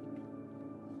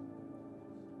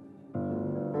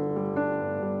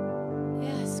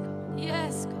 Yes, God.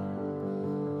 Yes,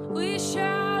 God. We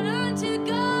shout unto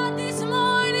God this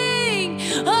morning.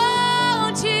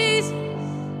 Oh, Jesus.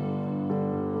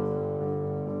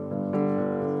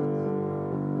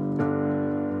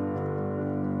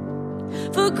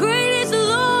 For great is the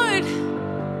Lord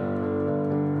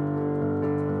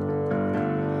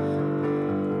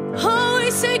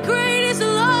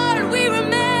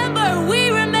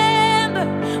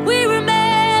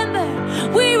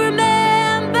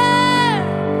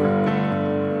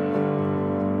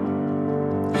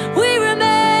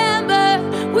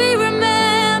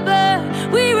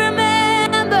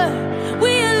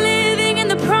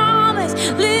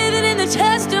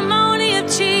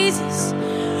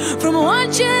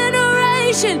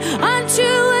generation unto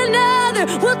another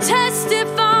will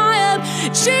testify of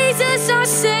Jesus our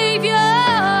Savior.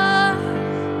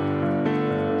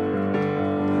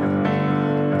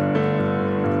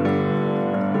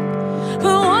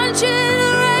 From one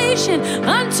generation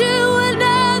unto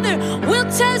another will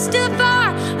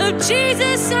testify of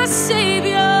Jesus our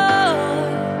Savior.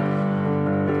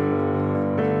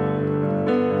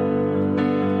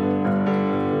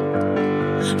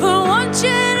 From one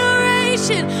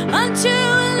generation unto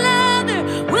another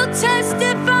will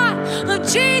testify of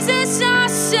Jesus our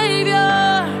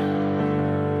Savior.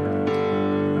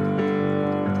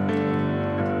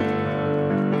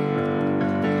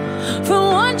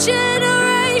 From one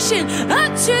generation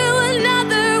unto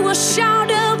another will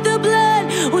shout of the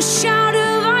blood, will shout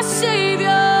of our Savior.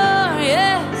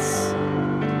 Yes,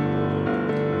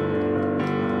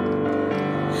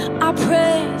 I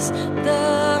praise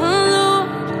the Lord,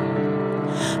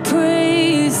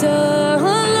 praise the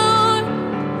Lord,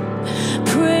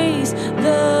 praise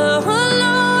the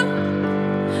Lord.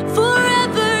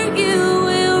 Forever you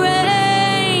will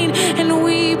reign, and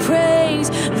we praise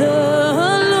the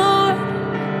Lord.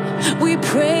 We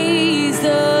praise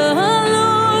the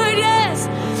Lord, yes,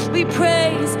 we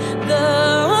praise the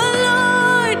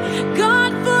Lord.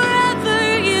 God, forever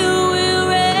you will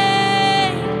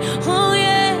reign. Oh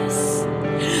yes,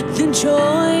 the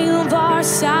joy of our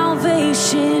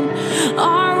salvation,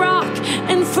 our rock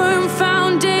and firm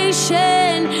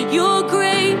foundation. You're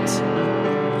great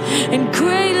and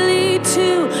greatly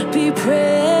to be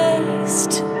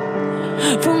praised.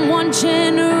 From one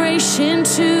generation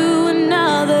to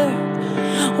another,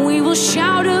 we will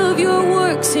shout of your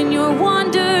works and your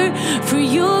wonder, for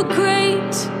you're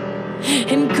great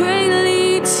and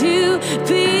greatly to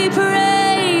be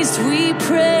praised. We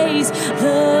praise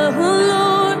the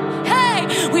Lord. Hey,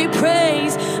 we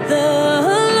praise the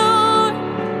Lord.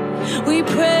 We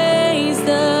praise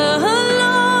the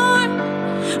Lord.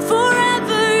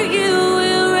 Forever you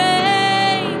will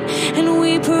reign, and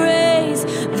we praise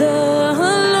the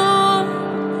Lord.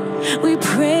 We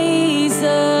praise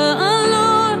the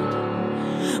Lord.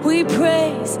 We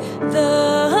praise the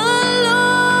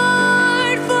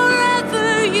Lord. Forever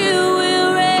you will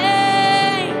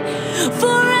reign.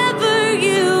 Forever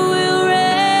you will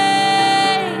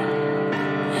reign.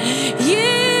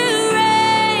 You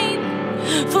reign.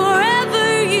 Forever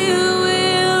you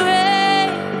will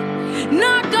reign.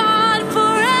 Not God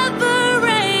forever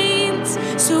reigns.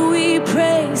 So we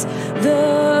praise the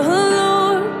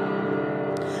Lord.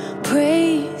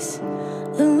 Praise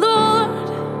the Lord.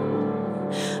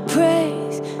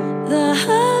 Praise the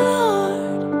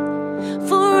Lord.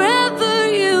 Forever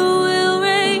you will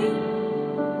reign.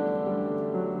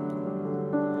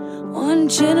 One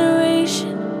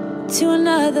generation to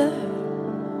another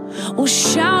will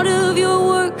shout of your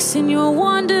works and your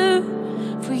wonder,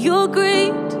 for you're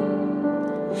great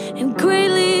and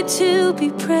greatly to be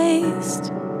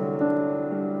praised.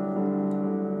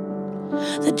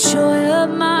 The joy of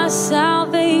my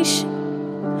salvation,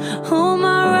 oh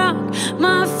my rock,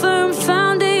 my firm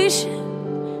foundation.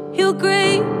 You're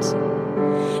great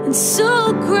and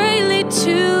so greatly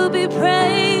to be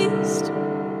praised.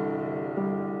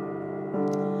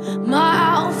 My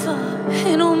Alpha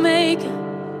and Omega,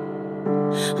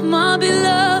 my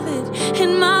beloved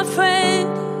and my friend.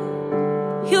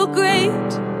 You're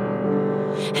great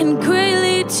and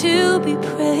greatly to be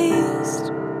praised.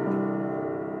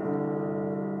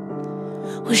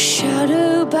 We'll shout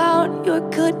about your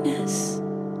goodness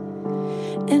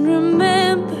and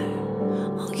remember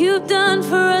all you've done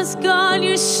for us, God.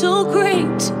 You're so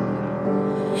great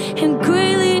and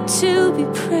greatly to be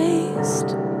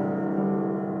praised.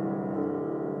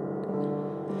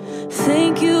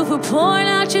 Thank you for pouring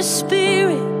out your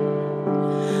Spirit.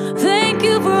 Thank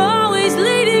you for always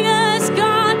leading us,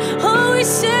 God. Oh, we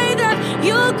say that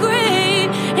you're great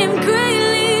and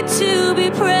greatly to be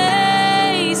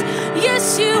praised.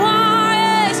 Yes, you are,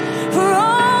 yes, for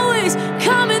always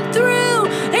coming through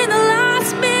in the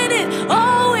last minute,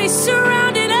 always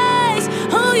surrounding us.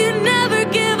 Oh, you never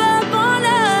give up on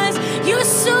us. You're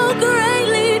so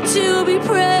greatly to be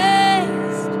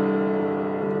praised.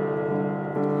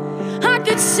 I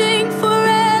could sing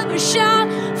forever, shout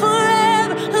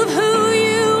forever of who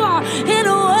you are and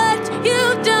what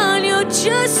you've done. You're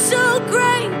just so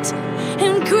great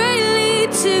and greatly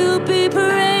to be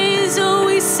praised. Oh,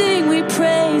 we sing, we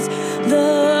praise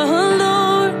the Lord.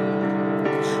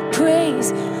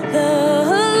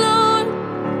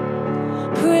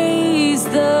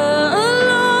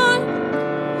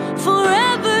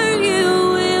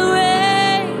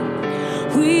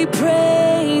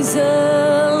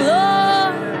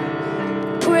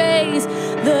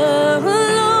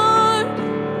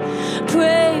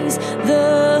 Praise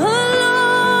the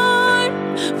Lord,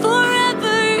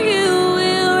 forever you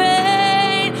will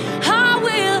reign.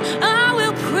 I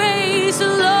will praise the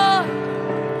Lord.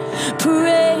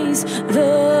 Praise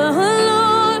the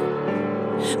Lord,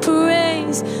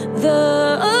 praise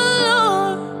the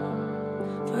Lord,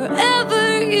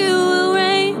 forever you will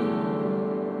reign.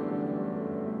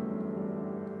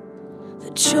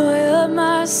 The joy of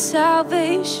my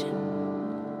salvation,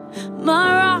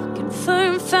 my rock and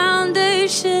firm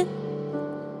foundation.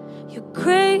 You're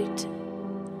great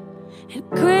and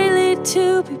greatly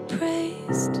to be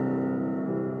praised.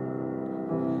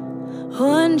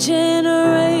 One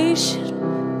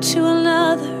generation to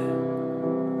another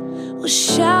will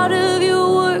shout of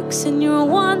your works and your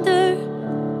wonder.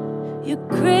 You're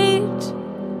great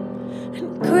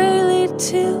and greatly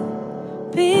to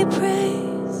be praised.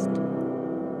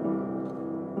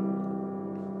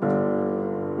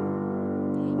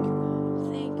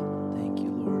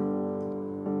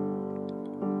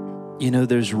 You know,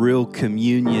 there's real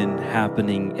communion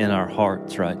happening in our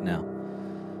hearts right now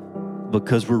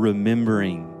because we're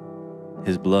remembering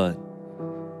his blood.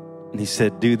 And he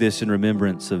said, do this in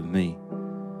remembrance of me.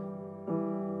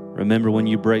 Remember when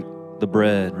you break the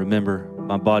bread, remember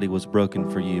my body was broken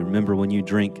for you. Remember when you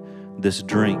drink this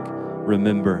drink,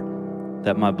 remember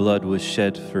that my blood was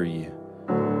shed for you.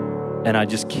 And I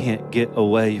just can't get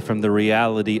away from the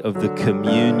reality of the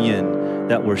communion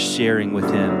that we're sharing with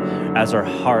him as our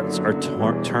hearts are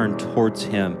turned towards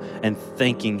him and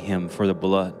thanking him for the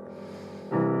blood.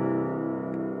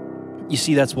 You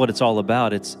see, that's what it's all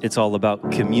about. It's all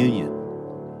about communion.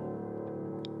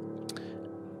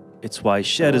 It's why he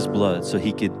shed his blood, so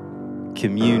he could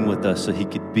commune with us, so he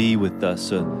could be with us,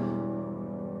 so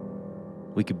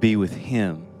we could be with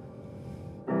him.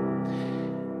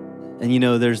 And you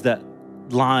know, there's that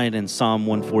line in Psalm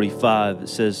 145. It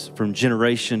says, from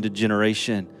generation to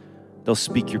generation, they'll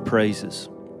speak your praises.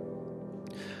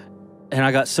 And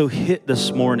I got so hit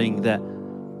this morning that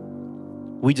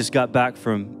we just got back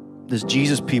from this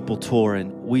Jesus People tour,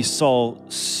 and we saw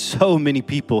so many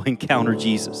people encounter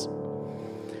Jesus.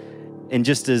 And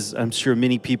just as I'm sure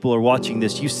many people are watching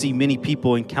this, you see many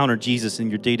people encounter Jesus in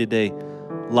your day-to-day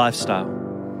lifestyle.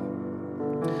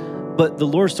 But the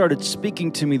Lord started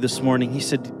speaking to me this morning. He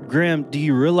said, Graham, do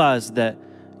you realize that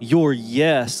your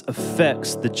yes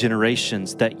affects the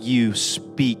generations that you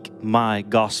speak my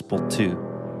gospel to?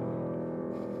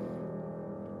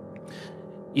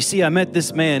 You see, I met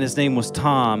this man, his name was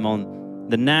Tom, on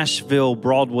the Nashville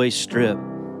Broadway Strip.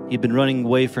 He'd been running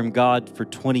away from God for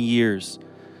 20 years.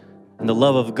 And the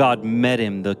love of God met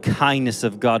him. The kindness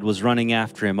of God was running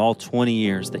after him all 20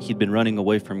 years that he'd been running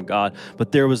away from God.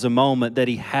 But there was a moment that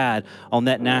he had on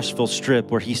that Nashville Strip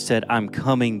where he said, I'm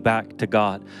coming back to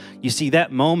God. You see,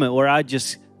 that moment where I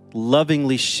just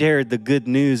lovingly shared the good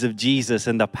news of Jesus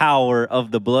and the power of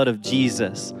the blood of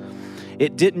Jesus,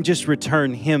 it didn't just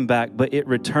return him back, but it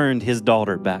returned his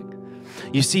daughter back.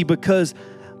 You see, because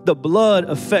the blood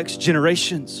affects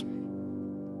generations.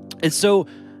 And so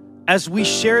as we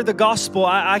share the gospel,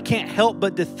 I can't help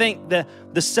but to think that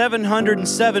the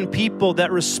 707 people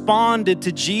that responded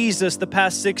to Jesus the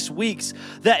past 6 weeks,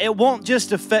 that it won't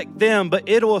just affect them, but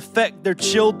it'll affect their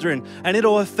children, and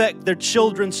it'll affect their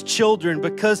children's children,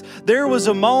 because there was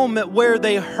a moment where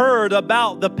they heard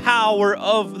about the power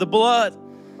of the blood.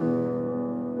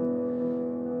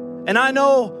 And I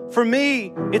know for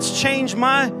me, it's changed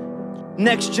my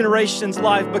next generation's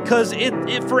life, because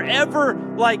it forever,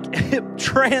 like, it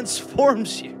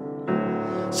transforms you.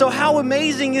 So how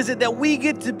amazing is it that we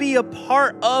get to be a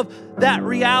part of that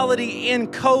reality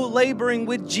in co-laboring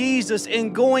with Jesus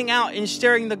and going out and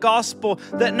sharing the gospel,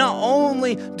 that not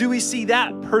only do we see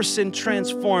that person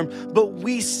transformed, but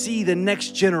we see the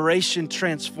next generation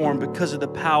transformed because of the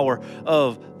power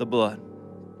of the blood.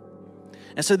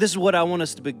 And so this is what I want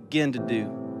us to begin to do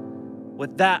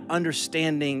with that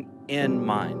understanding in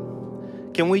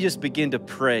mind. Can we just begin to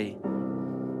pray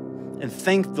and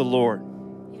thank the Lord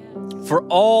for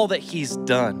all that he's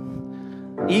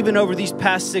done? Even over these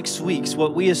past 6 weeks,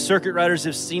 what we as circuit riders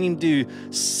have seen him do,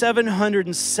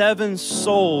 707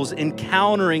 souls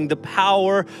encountering the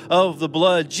power of the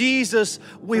blood. Jesus,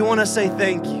 we want to say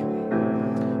thank you.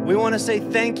 We want to say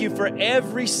thank you for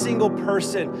every single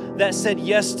person that said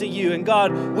yes to you. And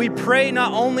God, we pray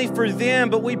not only for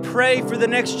them, but we pray for the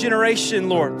next generation,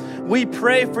 Lord. We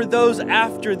pray for those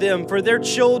after them, for their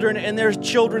children and their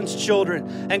children's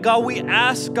children. And God, we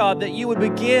ask, God, that you would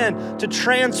begin to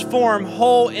transform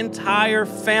whole entire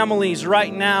families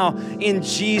right now in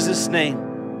Jesus' name.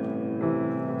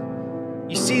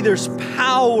 You see, there's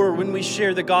power when we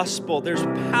share the gospel. There's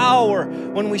power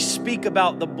when we speak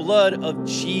about the blood of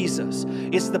Jesus.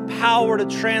 It's the power to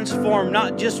transform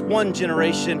not just one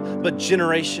generation, but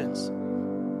generations.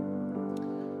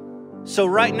 So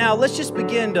right now, let's just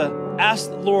begin to ask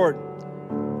the Lord,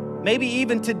 maybe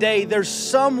even today, there's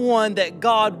someone that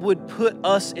God would put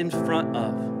us in front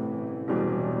of.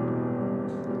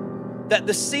 That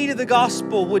the seed of the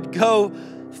gospel would go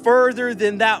further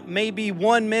than that maybe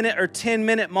 1 minute or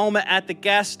 10-minute moment at the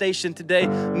gas station today.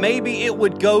 Maybe it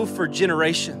would go for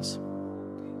generations.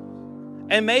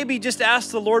 And maybe just ask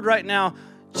the Lord right now,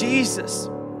 Jesus,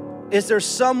 is there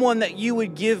someone that you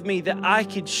would give me that I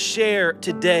could share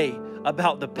today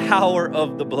about the power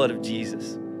of the blood of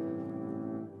Jesus?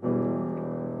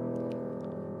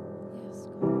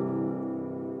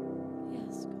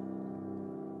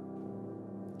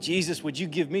 Jesus, would you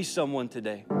give me someone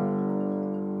today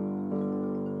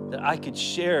that I could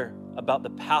share about the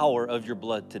power of your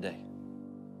blood today?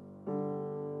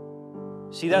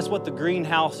 See, that's what the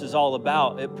greenhouse is all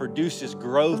about. It produces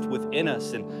growth within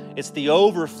us, and it's the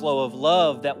overflow of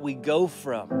love that we go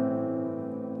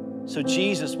from. So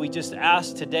Jesus, we just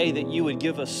ask today that you would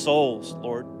give us souls,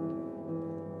 Lord.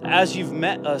 As you've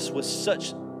met us with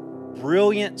such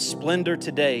brilliant splendor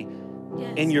today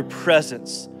in your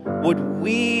presence, would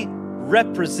we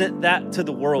represent that to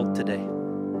the world today?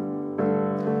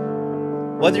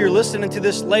 Whether you're listening to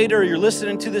this later, or you're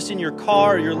listening to this in your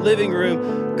car or your living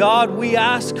room, God, we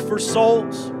ask for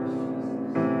souls.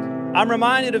 I'm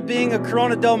reminded of being at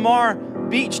Corona Del Mar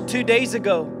Beach 2 days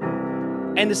ago,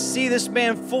 and to see this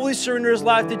man fully surrender his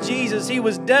life to Jesus. He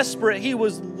was desperate. He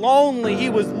was lonely. He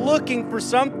was looking for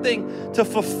something to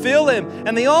fulfill him.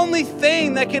 And the only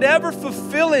thing that could ever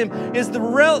fulfill him is the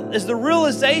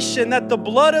realization that the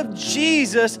blood of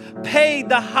Jesus paid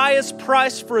the highest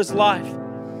price for his life.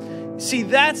 See,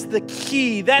 that's the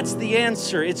key. That's the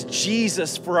answer. It's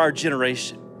Jesus for our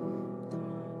generation.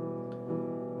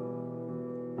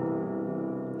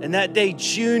 And that day,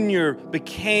 Junior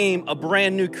became a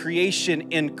brand new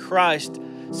creation in Christ.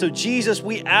 So Jesus,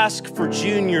 we ask for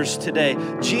juniors today.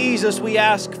 Jesus, we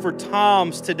ask for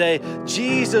Toms today.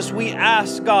 Jesus, we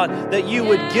ask, God, that you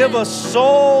would give us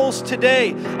souls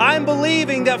today. I'm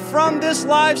believing that from this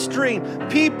live stream,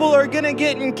 people are going to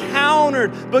get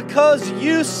encountered because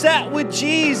you sat with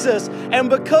Jesus, and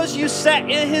because you sat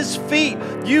in his feet,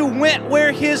 you went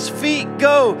where his feet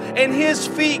go, and his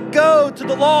feet go to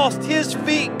the lost. His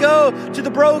feet go to the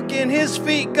broken. His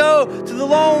feet go to the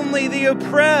lonely, the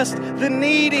oppressed, the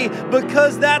needy,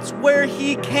 because that's where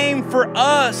he came for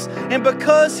us. And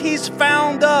because he's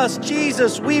found us,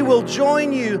 Jesus, we will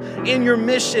join you in your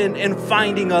mission in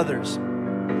finding others.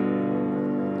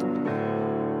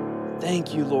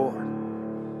 Thank you, Lord.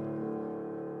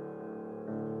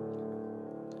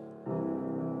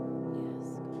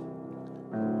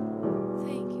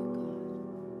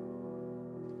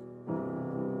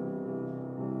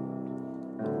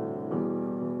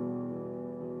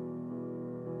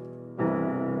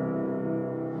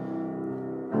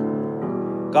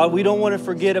 God, we don't want to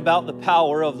forget about the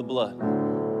power of the blood.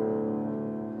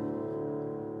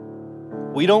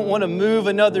 We don't want to move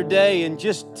another day and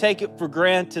just take it for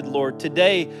granted, Lord.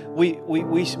 Today,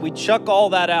 we chuck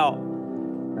all that out.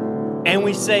 And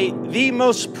we say, the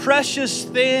most precious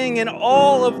thing in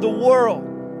all of the world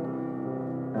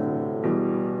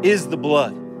is the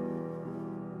blood.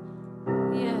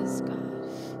 Yes, God.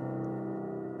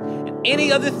 And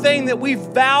any other thing that we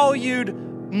valued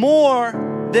more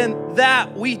than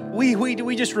that, we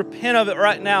just repent of it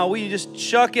right now. We just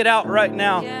chuck it out right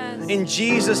now. Yes. In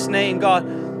Jesus' name, God.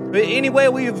 Anyway,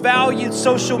 we valued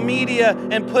social media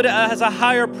and put it as a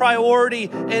higher priority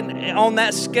and on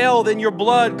that scale than your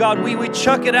blood, God, we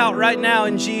chuck it out right now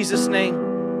in Jesus' name.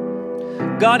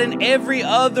 God, in every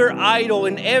other idol,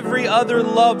 in every other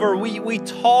lover, we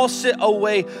toss it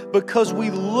away because we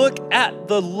look at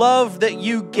the love that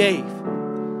you gave.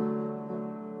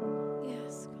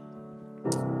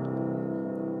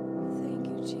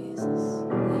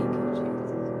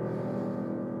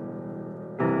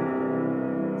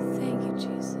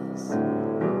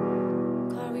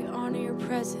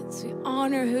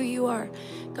 Who you are.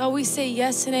 God, we say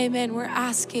yes and amen. We're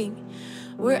asking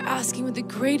with the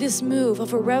greatest move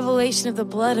of a revelation of the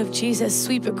blood of Jesus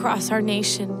sweep across our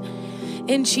nation.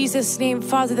 In Jesus' name,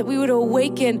 Father, that we would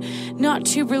awaken not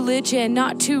to religion,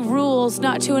 not to rules,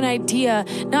 not to an idea,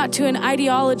 not to an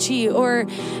ideology or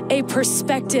a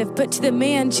perspective, but to the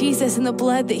man Jesus and the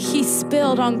blood that he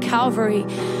spilled on Calvary.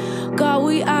 God,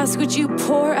 we ask, would you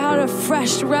pour out a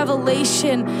fresh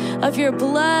revelation of your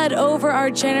blood over our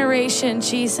generation,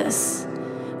 Jesus.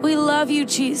 We love you,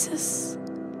 Jesus.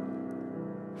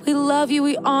 love you.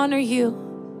 We honor you.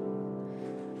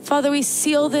 Father, we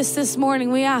seal this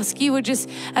morning. We ask you would just,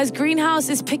 as Greenhouse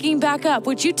is picking back up,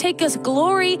 would you take us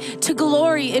glory to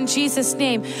glory in Jesus'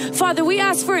 name? Father, we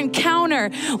ask for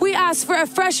encounter. We ask for a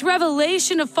fresh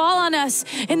revelation to fall on us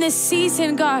in this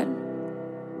season, God.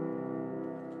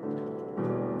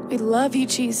 We love you,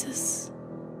 Jesus.